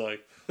Tensai.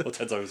 Well,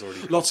 Tensai was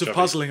already Lots of chubby.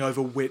 puzzling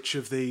over which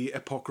of the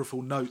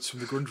apocryphal notes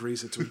from the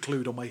Grundrisse to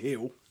include on my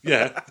heel.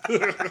 Yeah.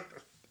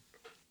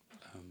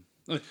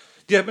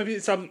 Yeah, maybe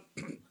it's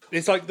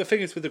like the thing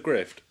is with the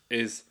grift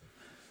is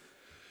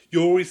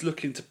you're always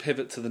looking to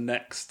pivot to the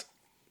next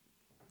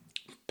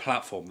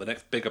platform, the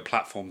next bigger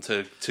platform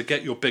to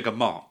get your bigger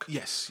mark.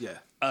 Yes, yeah.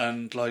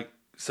 And like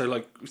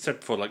we said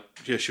before, like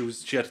yeah, she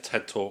had a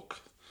TED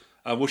talk.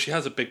 Well, she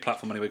has a big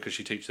platform anyway because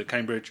she teaches at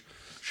Cambridge.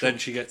 Sure. Then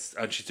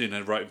she's doing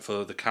her writing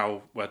for the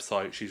Cow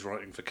website. She's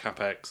writing for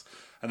CapEx,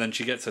 and then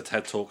she gets a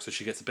TED talk, so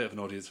she gets a bit of an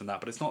audience from that.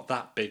 But it's not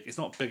that big. It's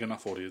not a big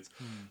enough audience.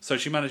 So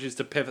she manages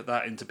to pivot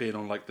that into being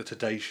on like the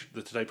Today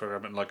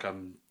program and like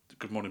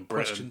Good Morning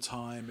Britain. Question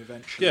Time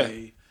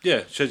eventually.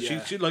 Yeah.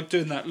 She's like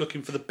doing that,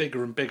 looking for the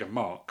bigger and bigger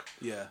mark.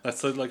 Yeah. That's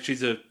so like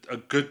she's a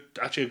good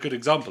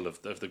example of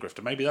the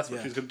grifter. Maybe that's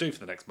what she's going to do for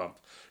the next month.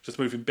 Just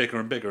moving bigger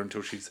and bigger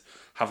until she's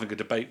having a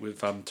debate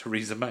with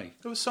Theresa May.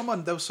 There was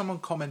someone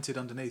commented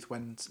underneath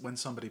when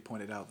somebody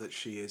pointed out that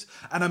she is,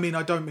 and I mean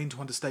I don't mean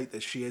to understate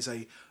this, she is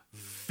a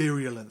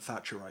virulent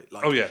Thatcherite.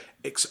 Like, oh yeah,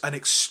 an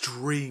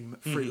extreme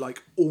free,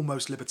 like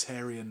almost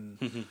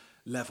libertarian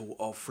level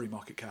of free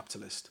market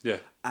capitalist. Yeah,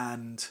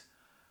 and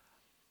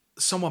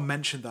someone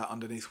mentioned that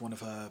underneath one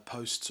of her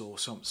posts, or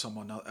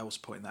someone else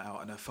pointing that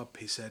out, and her FUD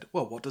piece said,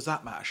 well, what does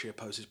that matter? She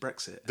opposes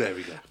Brexit. There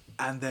we go.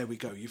 And there we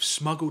go. You've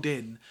smuggled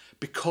in,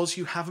 because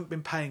you haven't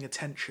been paying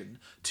attention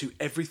to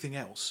everything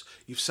else,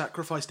 you've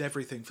sacrificed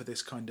everything for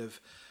this kind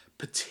of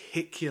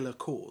particular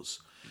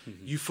cause.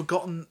 You've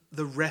forgotten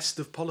the rest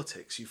of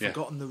politics. You've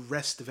forgotten the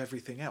rest of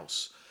everything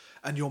else.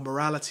 And your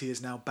morality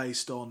is now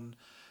based on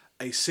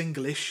a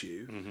single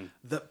issue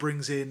that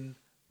brings in,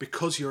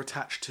 because you're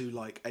attached to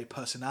like a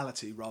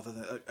personality rather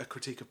than a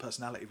critique of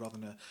personality rather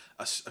than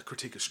a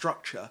critique of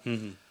structure,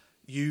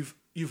 you've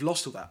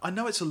lost all that. I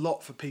know it's a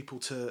lot for people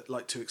to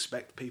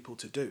expect people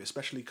to do,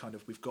 especially kind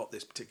of we've got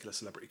this particular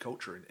celebrity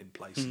culture in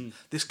place, and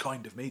this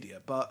kind of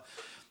media, but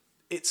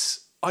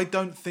I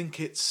don't think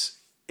it's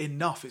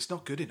enough. It's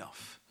not good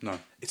enough. No.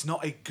 It's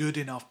not a good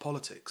enough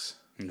politics.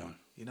 No.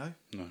 You know?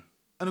 No.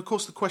 And of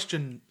course the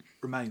question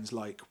remains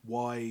like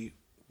why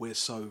we're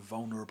so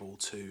vulnerable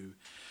to,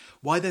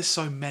 why there's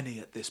so many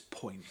at this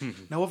point.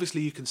 Now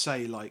obviously you can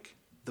say like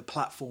the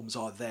platforms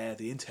are there,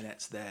 the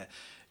internet's there,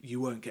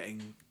 you weren't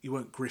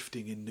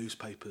grifting in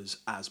newspapers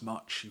as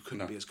much, you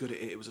couldn't be as good at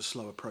it, it was a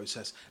slower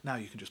process. Now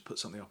you can just put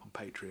something up on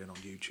Patreon, on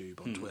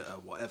YouTube, on Twitter,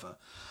 whatever.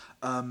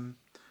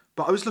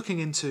 But I was looking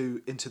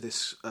into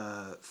this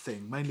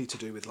thing mainly to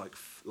do with like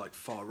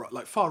far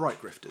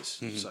right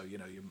grifters. So you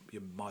know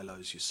your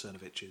Milos, your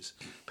Cernoviches,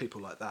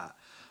 people like that,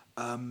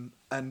 and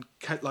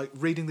like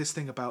reading this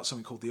thing about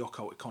something called the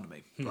occult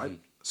economy, right?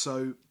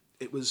 So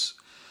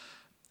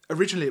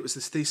originally it was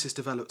this thesis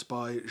developed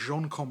by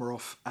Jean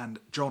Komaroff and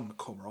John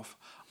Komaroff.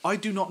 I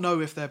do not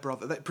know if they're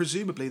brothers.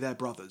 Presumably they're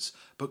brothers,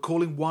 but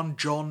calling one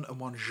John and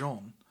one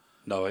Jean.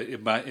 No,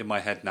 in my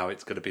head now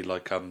it's going to be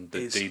like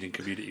the Dean in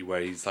Community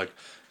where he's like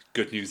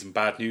good news and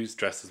bad news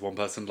dressed as one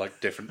person, like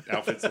different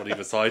outfits on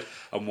either side,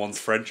 and one's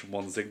French and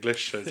one's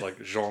English, so it's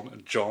like Jean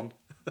and John.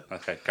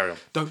 Okay, carry on.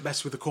 Don't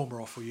mess with the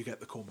Komaroff or you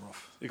get the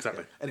Komaroff.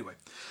 Exactly. Yeah. Anyway,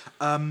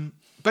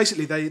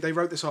 basically they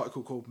wrote this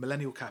article called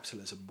Millennial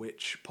Capitalism,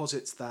 which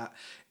posits that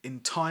in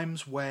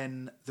times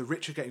when the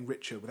rich are getting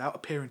richer without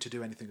appearing to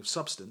do anything of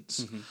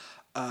substance,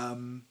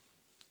 that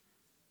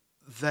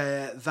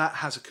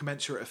has a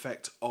commensurate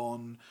effect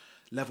on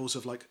levels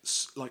of like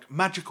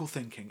magical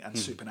thinking and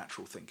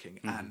supernatural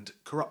thinking and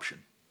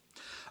corruption.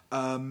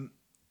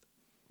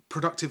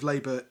 Productive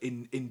labour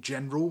in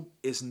general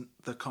isn't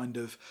the kind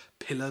of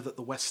pillar that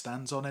the West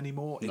stands on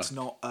anymore. No. It's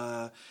not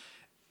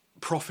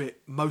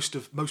profit. Most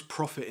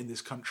profit in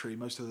this country,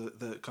 most of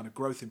the kind of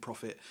growth in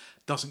profit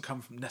doesn't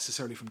come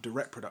necessarily from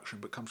direct production,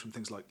 but comes from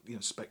things like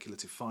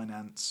speculative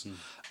finance,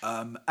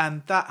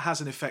 and that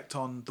has an effect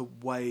on the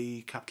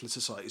way capitalist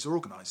societies are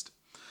organised.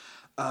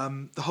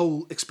 The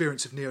whole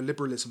experience of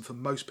neoliberalism for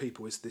most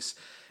people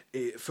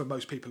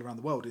around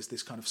the world is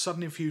this kind of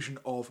sudden infusion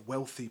of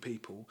wealthy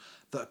people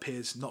that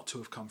appears not to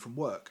have come from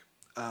work,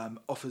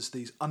 offers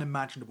these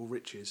unimaginable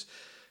riches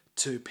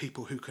to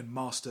people who can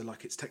master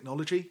like its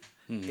technology,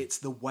 it's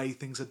the way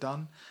things are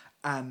done,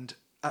 and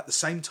at the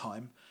same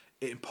time,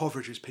 it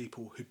impoverishes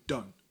people who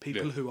don't.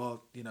 People who are,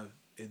 you know,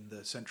 in the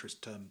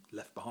centrist term,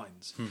 left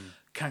behinds,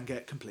 can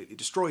get completely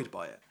destroyed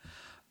by it.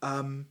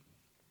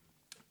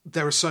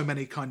 There are so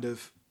many kind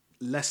of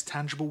less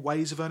tangible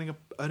ways of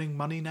earning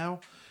money now.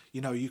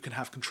 You know, you can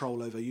have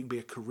control over. You can be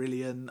a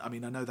Carillion. I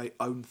mean, I know they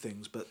own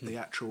things, but the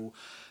actual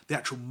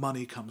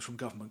money comes from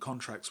government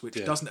contracts, which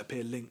doesn't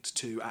appear linked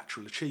to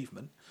actual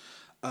achievement.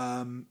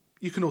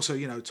 You can also,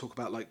 you know, talk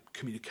about like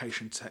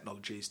communication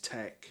technologies,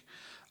 tech,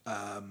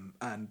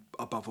 and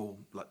above all,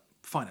 like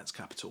finance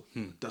capital.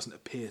 Doesn't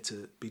appear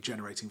to be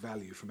generating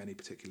value from any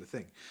particular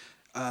thing.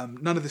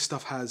 None of this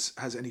stuff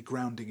has any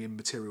grounding in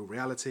material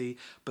reality,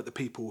 but the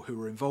people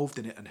who are involved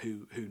in it and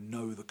who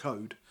know the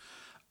code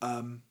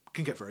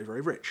can get very,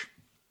 very rich.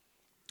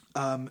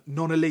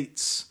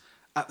 Non-elites,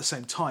 at the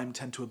same time,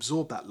 tend to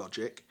absorb that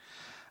logic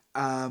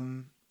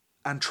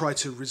and try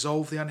to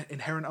resolve the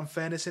inherent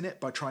unfairness in it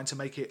by trying to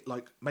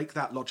make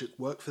that logic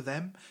work for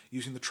them,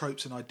 using the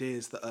tropes and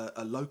ideas that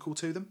are local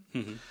to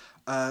them.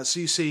 So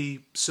you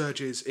see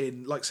surges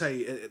in, like,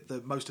 say,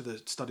 most of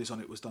the studies on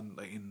it was done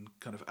in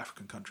kind of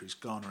African countries,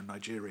 Ghana and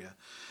Nigeria,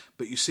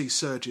 but you see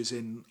surges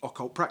in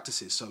occult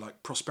practices, so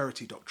like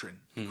prosperity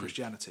doctrine,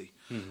 Christianity,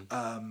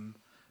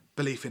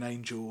 belief in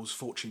angels,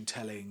 fortune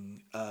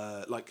telling,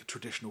 like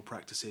traditional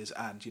practices,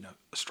 and, you know,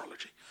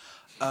 astrology.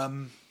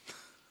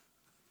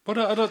 But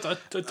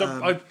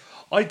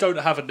I don't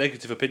have a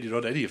negative opinion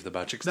on any of the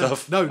magic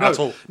stuff. No, at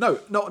all. No,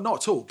 not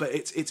at all. But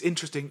it's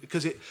interesting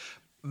because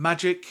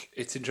magic.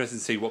 It's interesting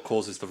to see what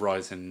causes the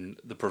rise in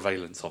the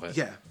prevalence of it.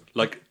 Yeah,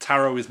 like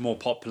tarot is more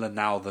popular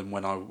now than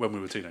when we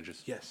were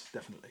teenagers. Yes,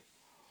 definitely.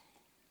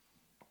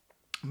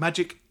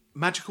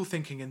 Magical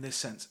thinking in this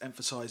sense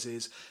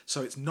emphasizes,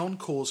 so it's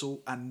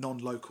non-causal and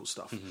non-local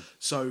stuff.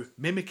 So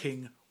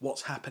mimicking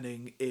what's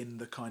happening in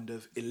the kind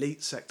of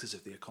elite sectors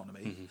of the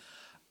economy.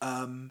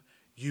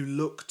 You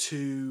look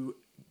to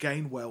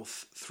gain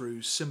wealth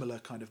through similar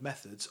kind of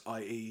methods,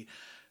 i.e.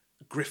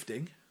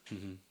 grifting,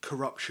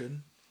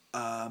 corruption,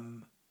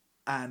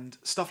 and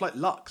stuff like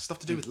luck, stuff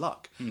to do with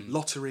luck,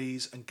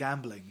 lotteries and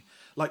gambling.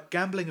 Like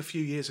gambling a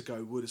few years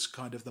ago was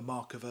kind of the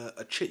mark of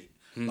a cheat,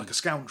 like a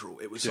scoundrel.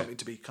 It was something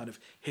to be kind of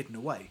hidden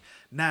away.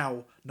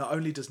 Now, not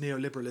only does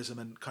neoliberalism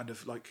and kind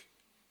of like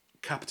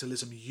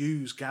capitalism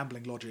use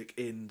gambling logic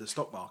in the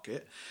stock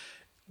market,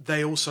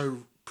 they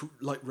also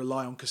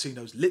rely on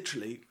casinos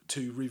literally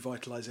to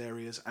revitalise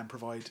areas and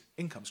provide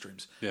income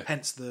streams.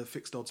 Hence the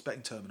fixed odds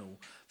betting terminal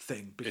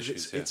thing, because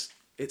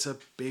it's a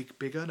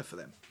big earner for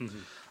them.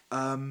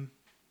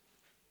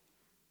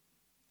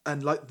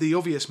 And like the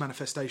obvious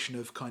manifestation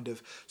of kind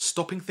of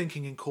stopping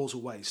thinking in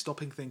causal ways,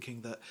 stopping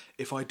thinking that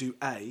if I do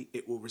A,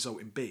 it will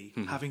result in B,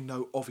 having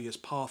no obvious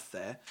path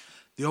there.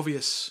 The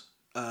obvious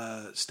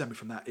stemming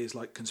from that is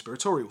like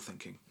conspiratorial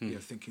thinking, you know,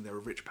 thinking there are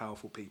rich,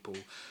 powerful people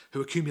who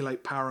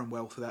accumulate power and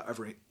wealth without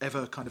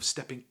ever kind of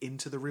stepping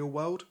into the real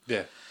world.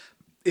 Yeah.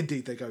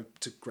 Indeed, they go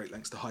to great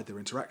lengths to hide their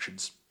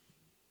interactions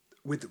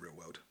with the real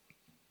world.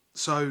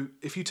 So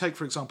if you take,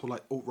 for example,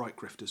 like alt-right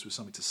grifters with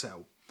something to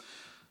sell,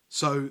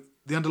 so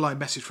the underlying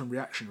message from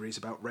reactionaries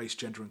about race,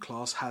 gender and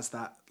class has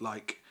that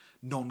like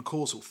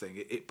non-causal thing.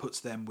 It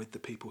puts them with the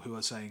people who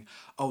are saying,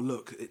 oh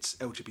look, it's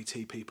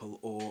LGBT people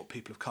or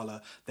people of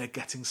colour, they're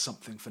getting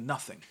something for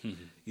nothing.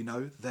 You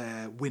know,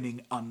 they're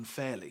winning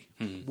unfairly.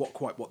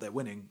 What they're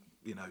winning,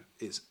 you know,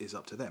 is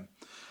up to them.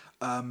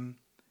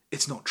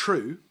 It's not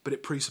true, but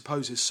it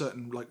presupposes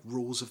certain like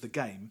rules of the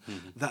game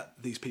that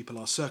these people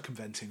are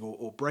circumventing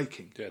or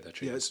breaking. Yeah, they're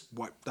cheating.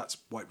 That's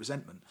white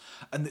resentment.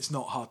 And it's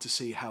not hard to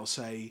see how,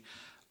 say,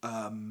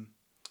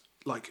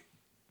 like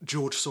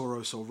George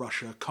Soros or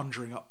Russia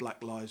conjuring up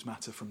Black Lives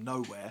Matter from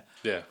nowhere,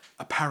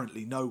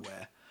 apparently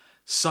nowhere,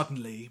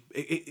 suddenly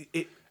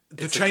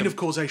the chain of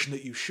causation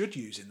that you should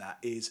use in that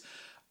is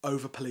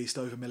over-policed,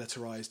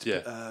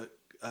 over-militarised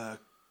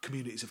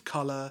communities of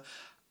colour,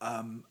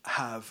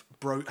 have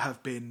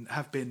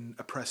been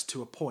oppressed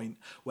to a point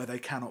where they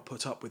cannot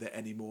put up with it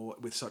anymore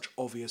with such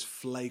obvious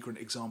flagrant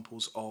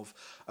examples of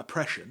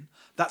oppression.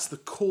 That's the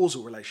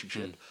causal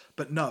relationship.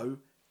 But no,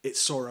 it's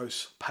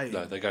Soros paying.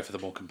 No, they go for the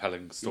more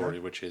compelling story,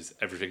 which is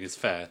everything is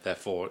fair,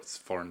 therefore it's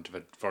foreign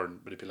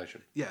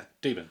manipulation. Yeah,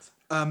 demons.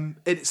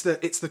 It's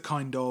the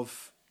kind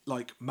of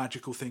like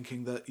magical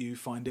thinking that you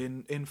find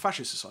in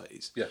fascist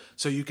societies. Yeah.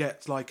 So you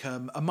get like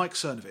a Mike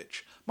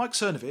Cernovich. Mike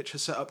Cernovich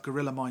has set up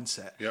Guerrilla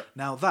Mindset. Yep.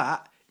 Now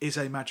that is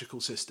a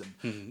magical system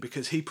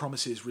because he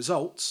promises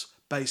results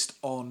based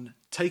on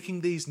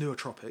taking these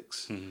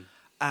nootropics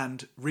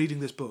and reading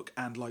this book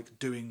and like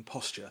doing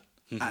posture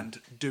and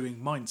doing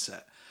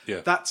mindset.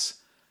 Yeah. That's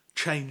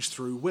change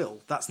through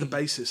will. That's the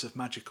basis of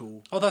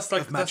magical. Oh, that's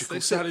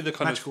exactly the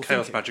kind of chaos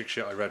thinking. Magic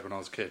shit I read when I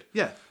was a kid.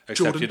 Yeah, except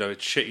Jordan, you know,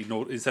 it's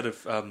shitty. Instead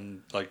of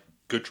like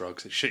good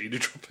drugs, it's shitty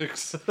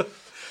nootropics.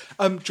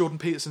 Jordan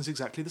Peterson's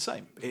exactly the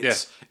same.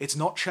 It's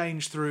not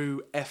change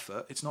through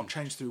effort. It's not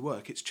change through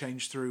work. It's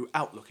change through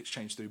outlook. It's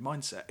change through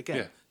mindset.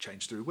 Again,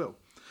 change through will.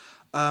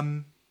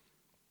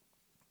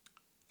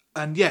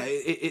 And yeah,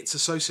 it's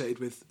associated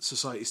with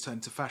society's turn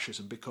to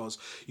fascism because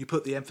you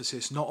put the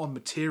emphasis not on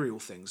material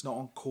things, not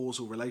on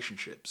causal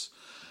relationships.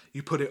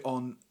 You put it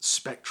on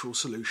spectral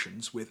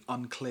solutions with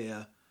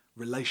unclear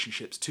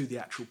relationships to the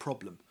actual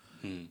problem.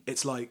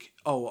 It's like,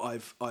 oh,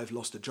 I've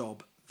lost a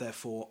job,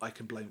 therefore I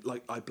can blame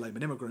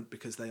an immigrant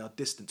because they are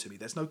distant to me.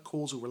 There's no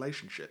causal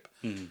relationship.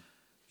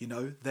 You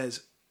know,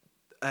 there's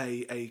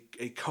a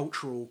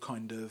cultural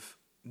kind of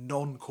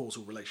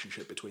non-causal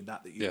relationship between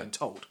that you've been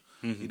told.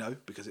 You know,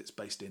 because it's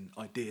based in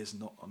ideas,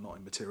 not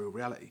in material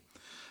reality.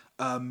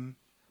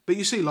 But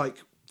you see, like,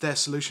 their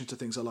solution to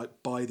things are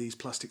like, buy these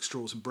plastic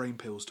straws and brain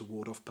pills to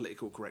ward off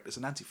political correctness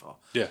and Antifa.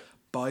 Yeah.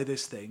 Buy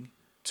this thing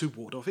to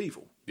ward off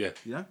evil. Yeah.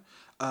 You know?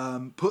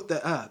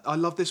 I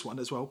love this one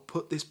as well.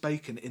 Put this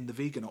bacon in the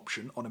vegan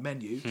option on a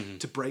menu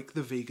to break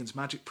the vegan's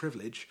magic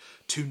privilege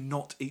to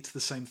not eat the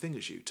same thing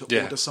as you,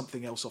 to order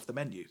something else off the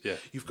menu. Yeah.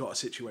 You've got a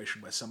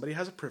situation where somebody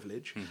has a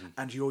privilege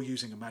and you're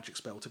using a magic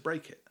spell to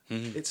break it.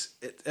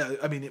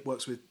 It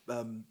works with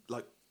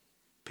like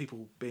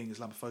people being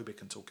Islamophobic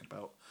and talking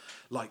about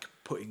like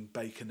putting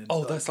bacon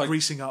and that's like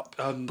greasing up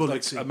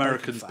bullets. Like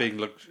Americans being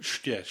like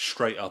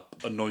straight up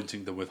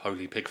anointing them with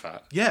holy pig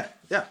fat. Yeah,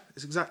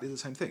 it's exactly the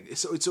same thing.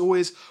 It's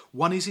always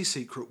one easy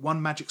secret,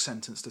 one magic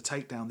sentence to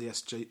take down the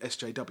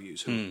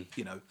SJWs who,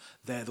 you know,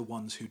 they're the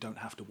ones who don't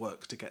have to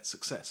work to get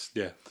success.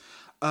 Yeah.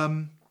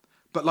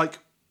 But like,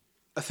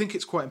 I think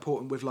it's quite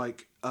important with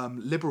like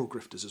liberal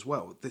grifters as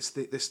well.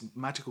 This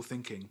magical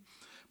thinking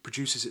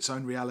produces its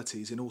own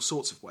realities in all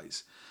sorts of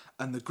ways.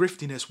 And the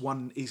griftiness,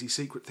 one easy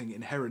secret thing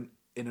inherent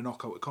in an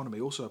occult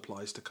economy also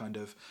applies to kind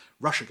of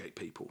Russiagate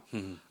people.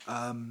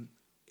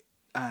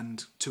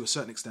 And to a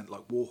certain extent,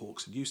 like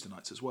Warhawks and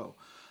Eustonites as well.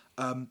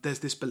 There's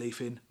this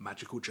belief in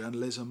magical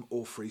journalism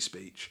or free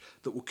speech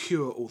that will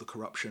cure all the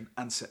corruption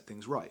and set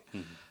things right.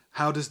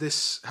 How does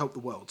this help the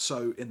world?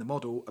 So in the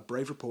model, a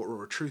brave reporter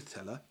or a truth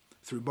teller,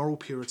 through moral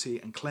purity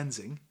and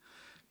cleansing,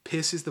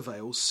 pierces the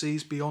veils,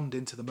 sees beyond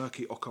into the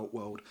murky occult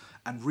world,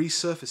 and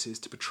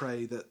resurfaces to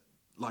portray that,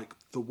 like,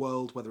 the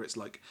world, whether it's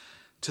like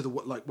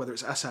whether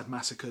it's Assad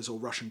massacres or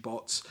Russian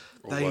bots,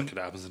 or work at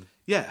Amazon.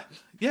 Yeah.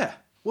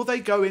 Well, they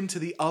go into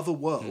the other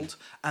world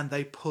and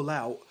they pull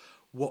out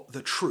what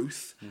the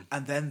truth,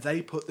 and then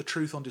they put the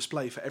truth on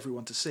display for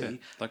everyone to see,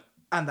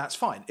 and that's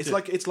fine. It's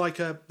like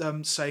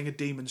a saying a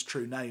demon's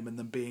true name and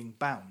them being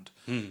bound.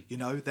 You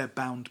know, they're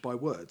bound by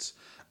words,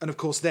 and of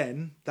course,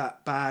 then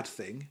that bad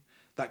thing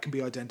that can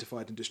be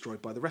identified and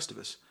destroyed by the rest of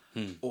us.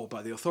 Or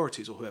by the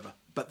authorities or whoever.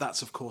 But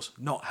that's, of course,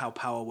 not how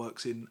power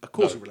works in a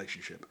causal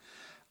relationship.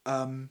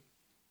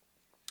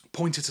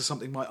 Pointed to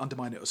something might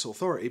undermine its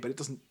authority, but it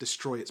doesn't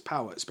destroy its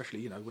power, especially,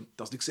 you know, when it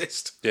doesn't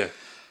exist. Yeah.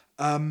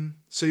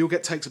 So you'll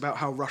get takes about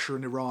how Russia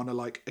and Iran are,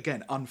 like,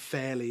 again,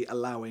 unfairly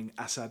allowing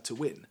Assad to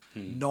win,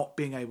 not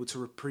being able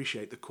to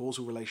appreciate the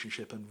causal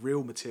relationship and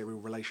real material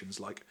relations,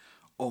 like,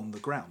 on the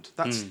ground.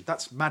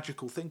 That's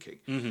magical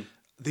thinking.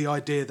 The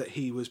idea that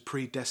he was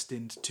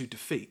predestined to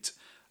defeat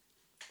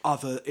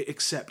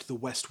except the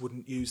West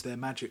wouldn't use their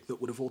magic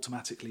that would have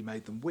automatically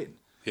made them win.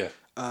 Yeah.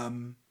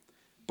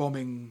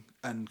 Bombing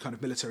and kind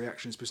of military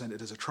action is presented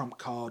as a trump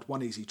card,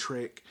 one easy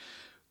trick,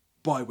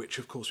 by which,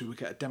 of course, we would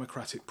get a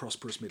democratic,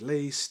 prosperous Middle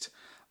East.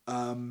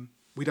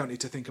 We don't need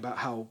to think about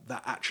how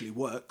that actually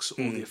works or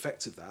the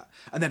effects of that.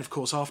 And then, of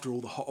course, after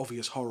all the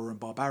obvious horror and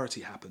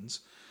barbarity happens,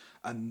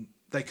 and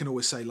they can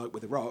always say, like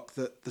with Iraq,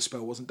 that the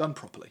spell wasn't done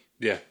properly.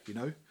 Yeah. You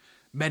know?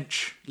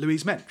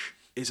 Louise Mensch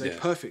is a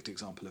perfect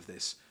example of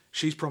this.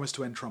 She's promised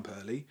to end Trump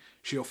early.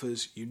 She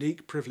offers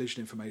unique, privileged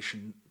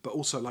information, but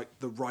also like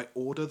the right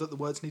order that the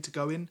words need to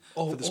go in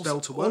for the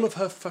spell to work. All of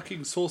her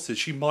fucking sources,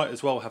 she might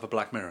as well have a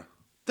Black Mirror.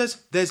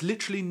 There's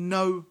literally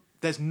no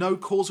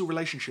causal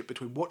relationship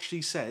between what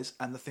she says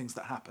and the things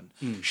that happen.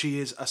 She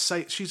is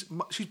she's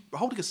virtually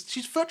holding a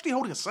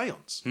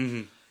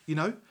séance. You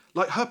know,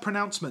 like her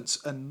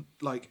pronouncements and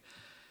like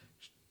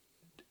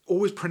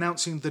always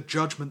pronouncing the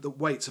judgment that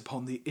waits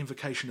upon the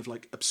invocation of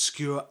like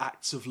obscure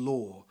acts of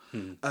law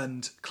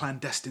and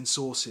clandestine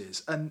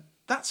sources. And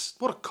that's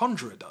what a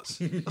conjurer does.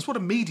 That's what a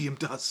medium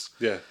does.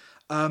 Yeah.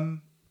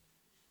 And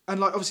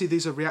like, obviously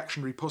these are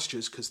reactionary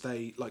postures because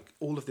they, like,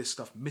 all of this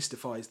stuff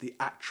mystifies the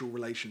actual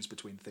relations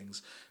between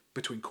things,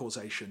 between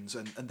causations,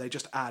 and they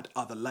just add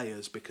other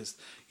layers because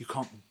you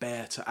can't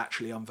bear to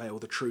actually unveil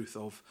the truth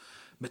of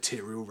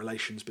material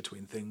relations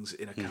between things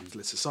in a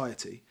capitalist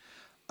society.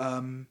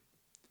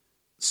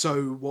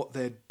 So what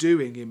they're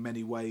doing in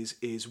many ways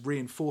is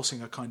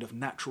reinforcing a kind of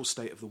natural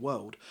state of the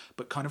world,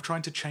 but kind of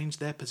trying to change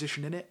their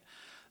position in it.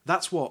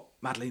 That's what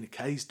Madalena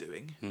Kay's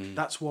doing.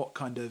 That's what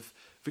kind of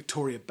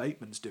Victoria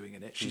Bateman's doing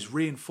in it. She's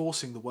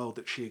reinforcing the world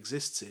that she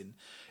exists in,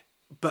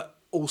 but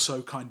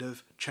also kind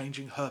of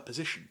changing her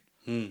position.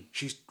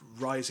 She's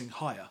rising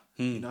higher,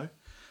 you know?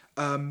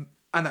 And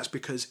that's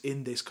because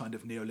in this kind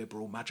of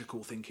neoliberal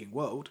magical thinking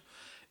world,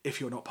 if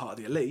you're not part of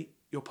the elite,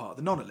 you're part of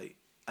the non-elite,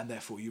 and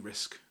therefore you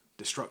risk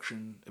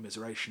destruction,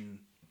 immiseration,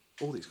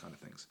 all these kind of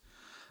things.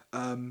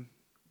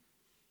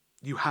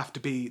 You have to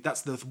be,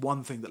 that's the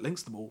one thing that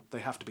links them all, they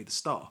have to be the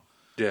star.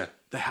 Yeah.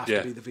 They have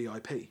to be the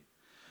VIP.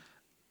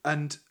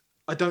 And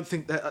I don't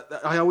think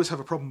that I always have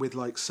a problem with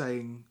like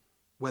saying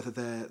whether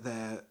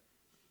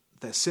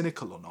they're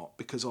cynical or not,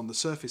 because on the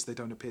surface they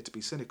don't appear to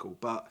be cynical,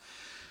 but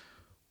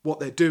what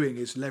they're doing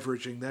is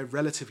leveraging their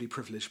relatively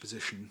privileged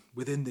position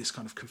within this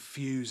kind of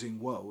confusing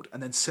world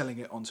and then selling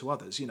it onto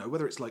others. You know,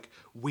 whether it's like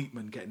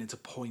Wheatman getting into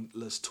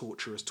pointless,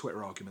 torturous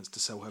Twitter arguments to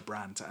sell her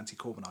brand to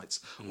anti-Corbynites,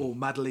 or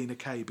Madalena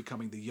Kay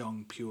becoming the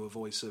young, pure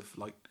voice of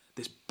like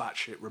this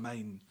batshit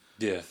Remain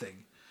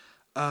thing.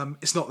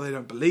 It's not that they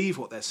don't believe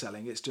what they're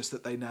selling, it's just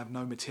that they have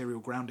no material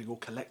grounding or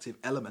collective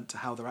element to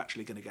how they're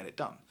actually going to get it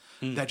done.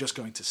 They're just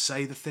going to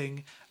say the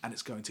thing and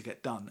it's going to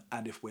get done.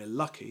 And if we're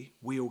lucky,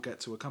 we all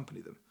get to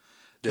accompany them.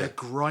 They're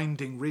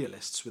grinding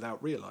realists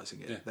without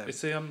realising it. Yeah.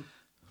 It's the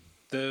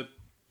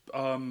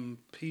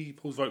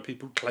People's Vote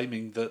people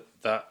claiming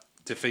that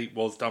defeat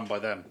was done by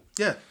them.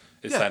 Yeah.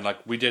 It's saying like,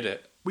 we did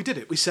it. We did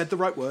it. We said the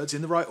right words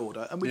in the right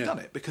order and we've done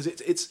it, because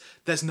it's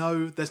there's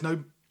no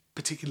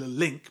particular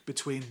link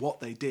between what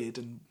they did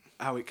and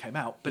how it came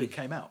out, but it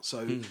came out,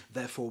 so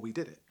therefore we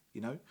did it,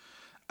 you know?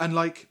 And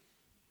like,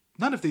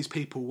 none of these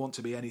people want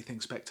to be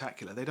anything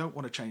spectacular. They don't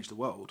want to change the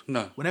world.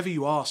 No. Whenever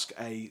you ask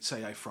a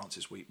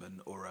Francis Wheatman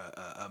or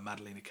a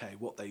Madalena Kay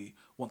what they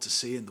want to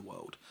see in the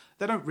world,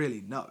 they don't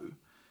really know,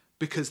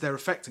 because they're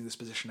affecting this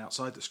position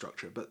outside the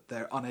structure, but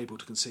they're unable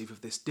to conceive of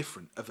a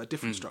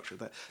different structure.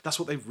 That's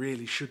what they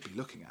really should be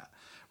looking at.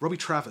 Robbie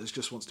Travers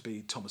just wants to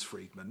be Thomas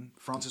Friedman.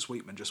 Francis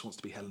Wheatman just wants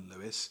to be Helen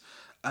Lewis.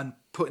 And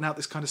putting out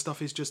this kind of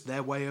stuff is just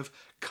their way of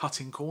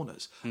cutting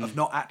corners, of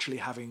not actually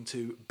having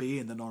to be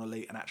in the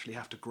non-elite and actually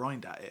have to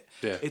grind at it.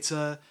 Yeah.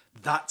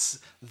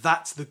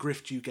 That's the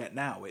grift you get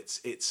now.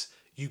 It's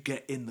you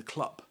get in the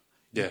club.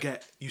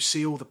 You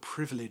see all the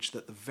privilege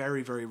that the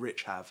very, very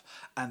rich have,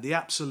 and the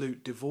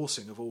absolute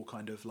divorcing of all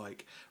kind of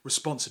like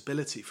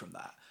responsibility from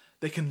that.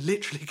 They can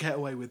literally get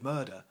away with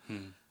murder,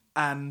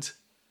 and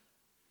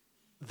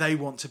they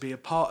want to be a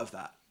part of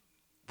that.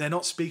 They're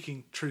not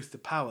speaking truth to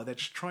power. They're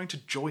just trying to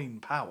join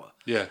power.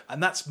 Yeah.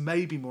 And that's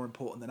maybe more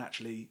important than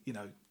actually, you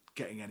know,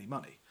 getting any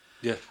money.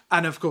 Yeah.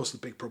 And of course, the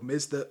big problem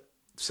is that,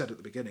 said at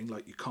the beginning,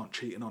 like, you can't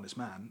cheat an honest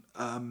man.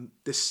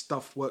 This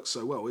stuff works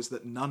so well is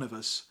that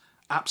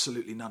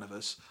absolutely none of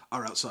us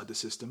are outside the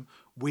system.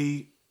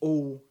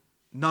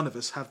 None of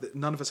us have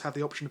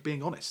the option of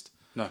being honest.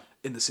 No.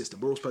 In the system.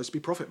 We're all supposed to be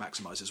profit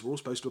maximisers. We're all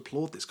supposed to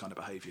applaud this kind of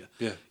behaviour.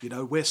 Yeah. You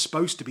know, we're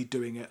supposed to be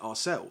doing it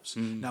ourselves.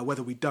 Now,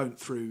 whether we don't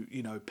through,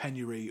 you know,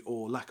 penury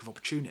or lack of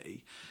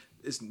opportunity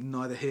is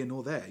neither here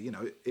nor there. You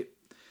know,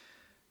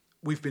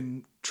 we've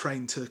been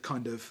trained to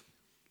kind of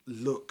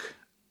look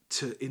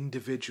to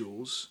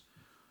individuals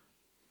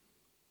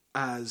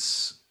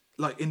as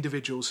like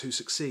individuals who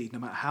succeed, no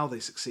matter how they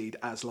succeed,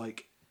 as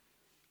like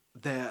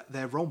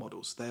they're role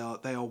models. They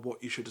are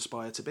what you should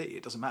aspire to be.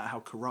 It doesn't matter how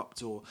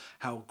corrupt or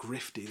how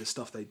grifty the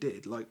stuff they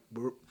did. Like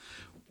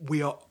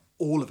we are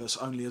all of us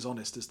only as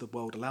honest as the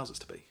world allows us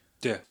to be.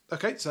 Yeah.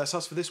 Okay, so that's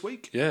us for this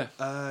week. Yeah.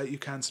 You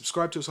can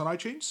subscribe to us on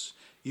iTunes.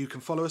 You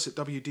can follow us at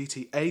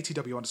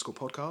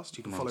WDTATW_podcast.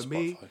 You can follow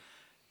me.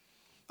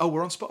 Oh,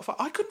 we're on Spotify.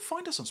 I couldn't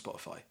find us on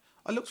Spotify.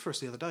 I looked for us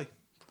the other day.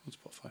 On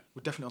Spotify.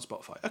 We're definitely on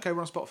Spotify. Okay,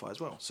 we're on Spotify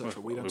as well. Search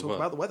for We Don't Talk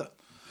About the Weather.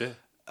 Yeah.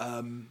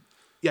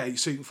 Yeah,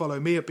 so you can follow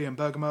me at BM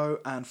Bergamo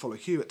and follow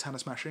Hugh at Tanner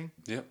Smashing.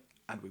 Yep.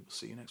 And we will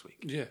see you next week.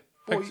 Yeah.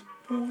 Thanks. Bye.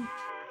 I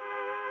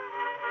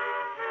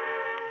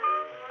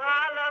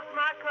love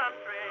my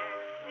country,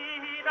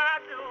 indeed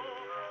I do,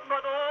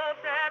 but oh,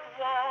 that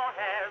war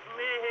has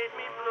made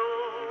me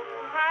blue.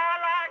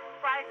 I like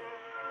fighting,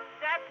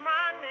 that's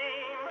my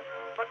name,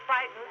 but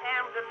fighting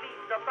am the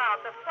least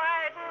about the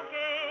fighting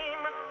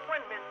game.